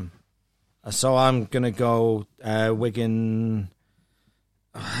 So I'm going to go Wigan.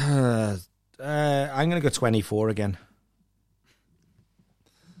 I'm going to go 24 again.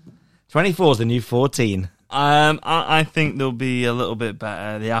 24 is the new 14. I think they'll be a little bit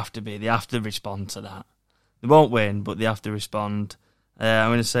better. They have to respond to that. They won't win, but they have to respond. I'm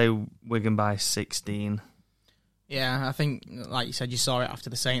going to say Wigan by 16. Yeah, I think, like you said, you saw it after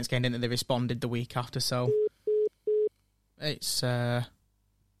the Saints game, didn't they? They responded the week after, so it's. Well,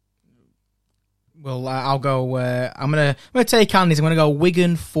 I'll go. I'm gonna take Andy's. I'm gonna go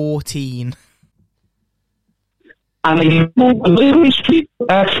Wigan 14. So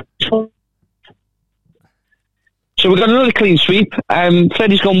we've got another clean sweep.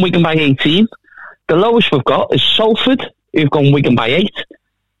 Freddie's gone Wigan by 18. The lowest we've got is Salford, who've gone Wigan by 8.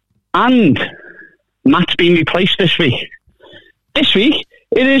 And Matt's been replaced this week. This week,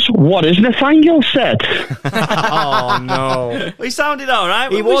 it is what has Nathanial said. Oh, no. Well, he sounded all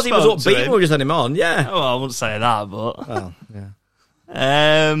right. He was upbeat when we just had him on, yeah. Oh, well, I wouldn't say that, but... Well, yeah.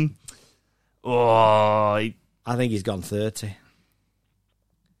 I think he's gone 30.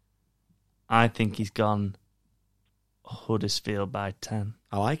 I think he's gone Huddersfield by 10.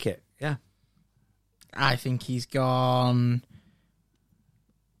 I like it, yeah. I think he's gone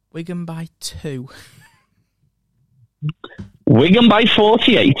Wigan by 2. Wigan by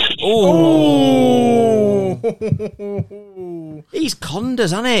 48. Oh! He's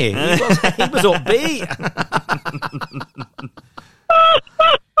Condors, hasn't he? He was upbeat.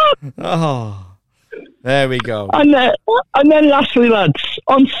 Oh, there we go. And then lastly, lads,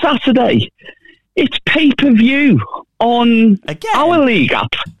 on Saturday, it's pay-per-view on our league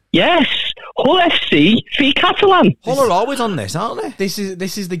app. Yes, Hull FC v Catalan. Hull are always on this, aren't they? This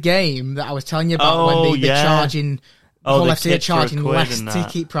is the game that I was telling you about when they're charging. Hull FC are charging less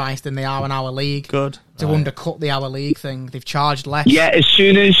ticket price than they are on our league. Good. To undercut the our league thing, they've charged less. Yeah, as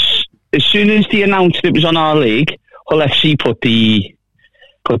soon as they announced it was on our league, Hull FC put the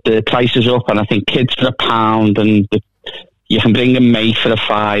prices up, and I think kids for £1, and you can bring a mate for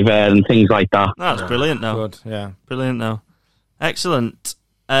 £5 and things like that. That's brilliant, though. Good, yeah, brilliant, though. Excellent.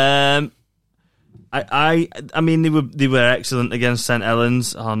 I mean, they were excellent against St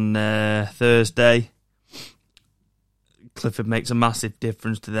Helens on Thursday. Clifford makes a massive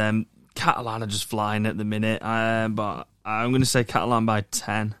difference to them. Catalan are just flying at the minute, but I'm going to say Catalan by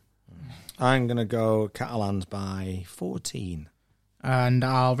 10. I'm going to go Catalans by 14. And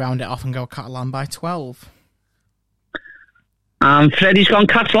I'll round it off and go Catalan by 12. And Freddie's gone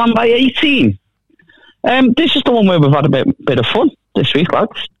Catalan by 18. This is the one where we've had a bit of fun this week,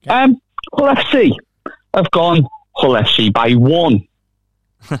 lads. Okay. Hull FC have gone Hull FC by 1.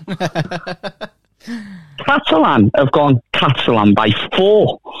 Catalan have gone Catalan by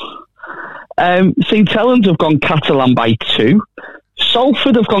 4. St Helens have gone Catalan by 2.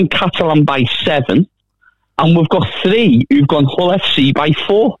 Salford have gone Catalan by 7. And we've got 3 who've gone Hull FC by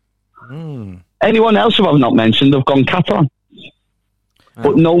 4. Anyone else who I've not mentioned have gone Catalan.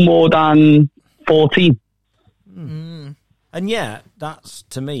 But no more than 14. And yeah, that's,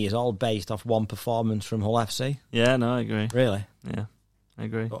 to me, is all based off one performance from Hull FC. Yeah, no, I agree. Really? Yeah, I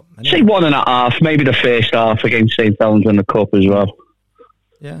agree. But anyway. Say 1.5, maybe the first half against St Helens in the Cup as well.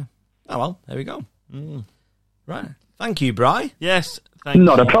 Yeah. Oh, well, there we go. Right. Thank you, Bri. Yes, thank you.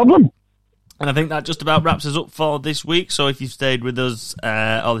 Not a problem. And I think that just about wraps us up for this week. So if you've stayed with us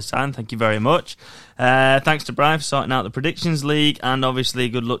all this time, thank you very much. Thanks to Brian for sorting out the Predictions League. And obviously,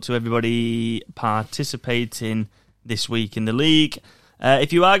 good luck to everybody participating this week in the league.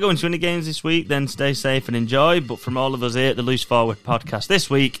 If you are going to any games this week, then stay safe and enjoy. But from all of us here at the Loose Forward Podcast this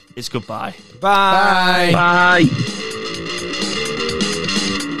week, it's goodbye. Bye. Bye.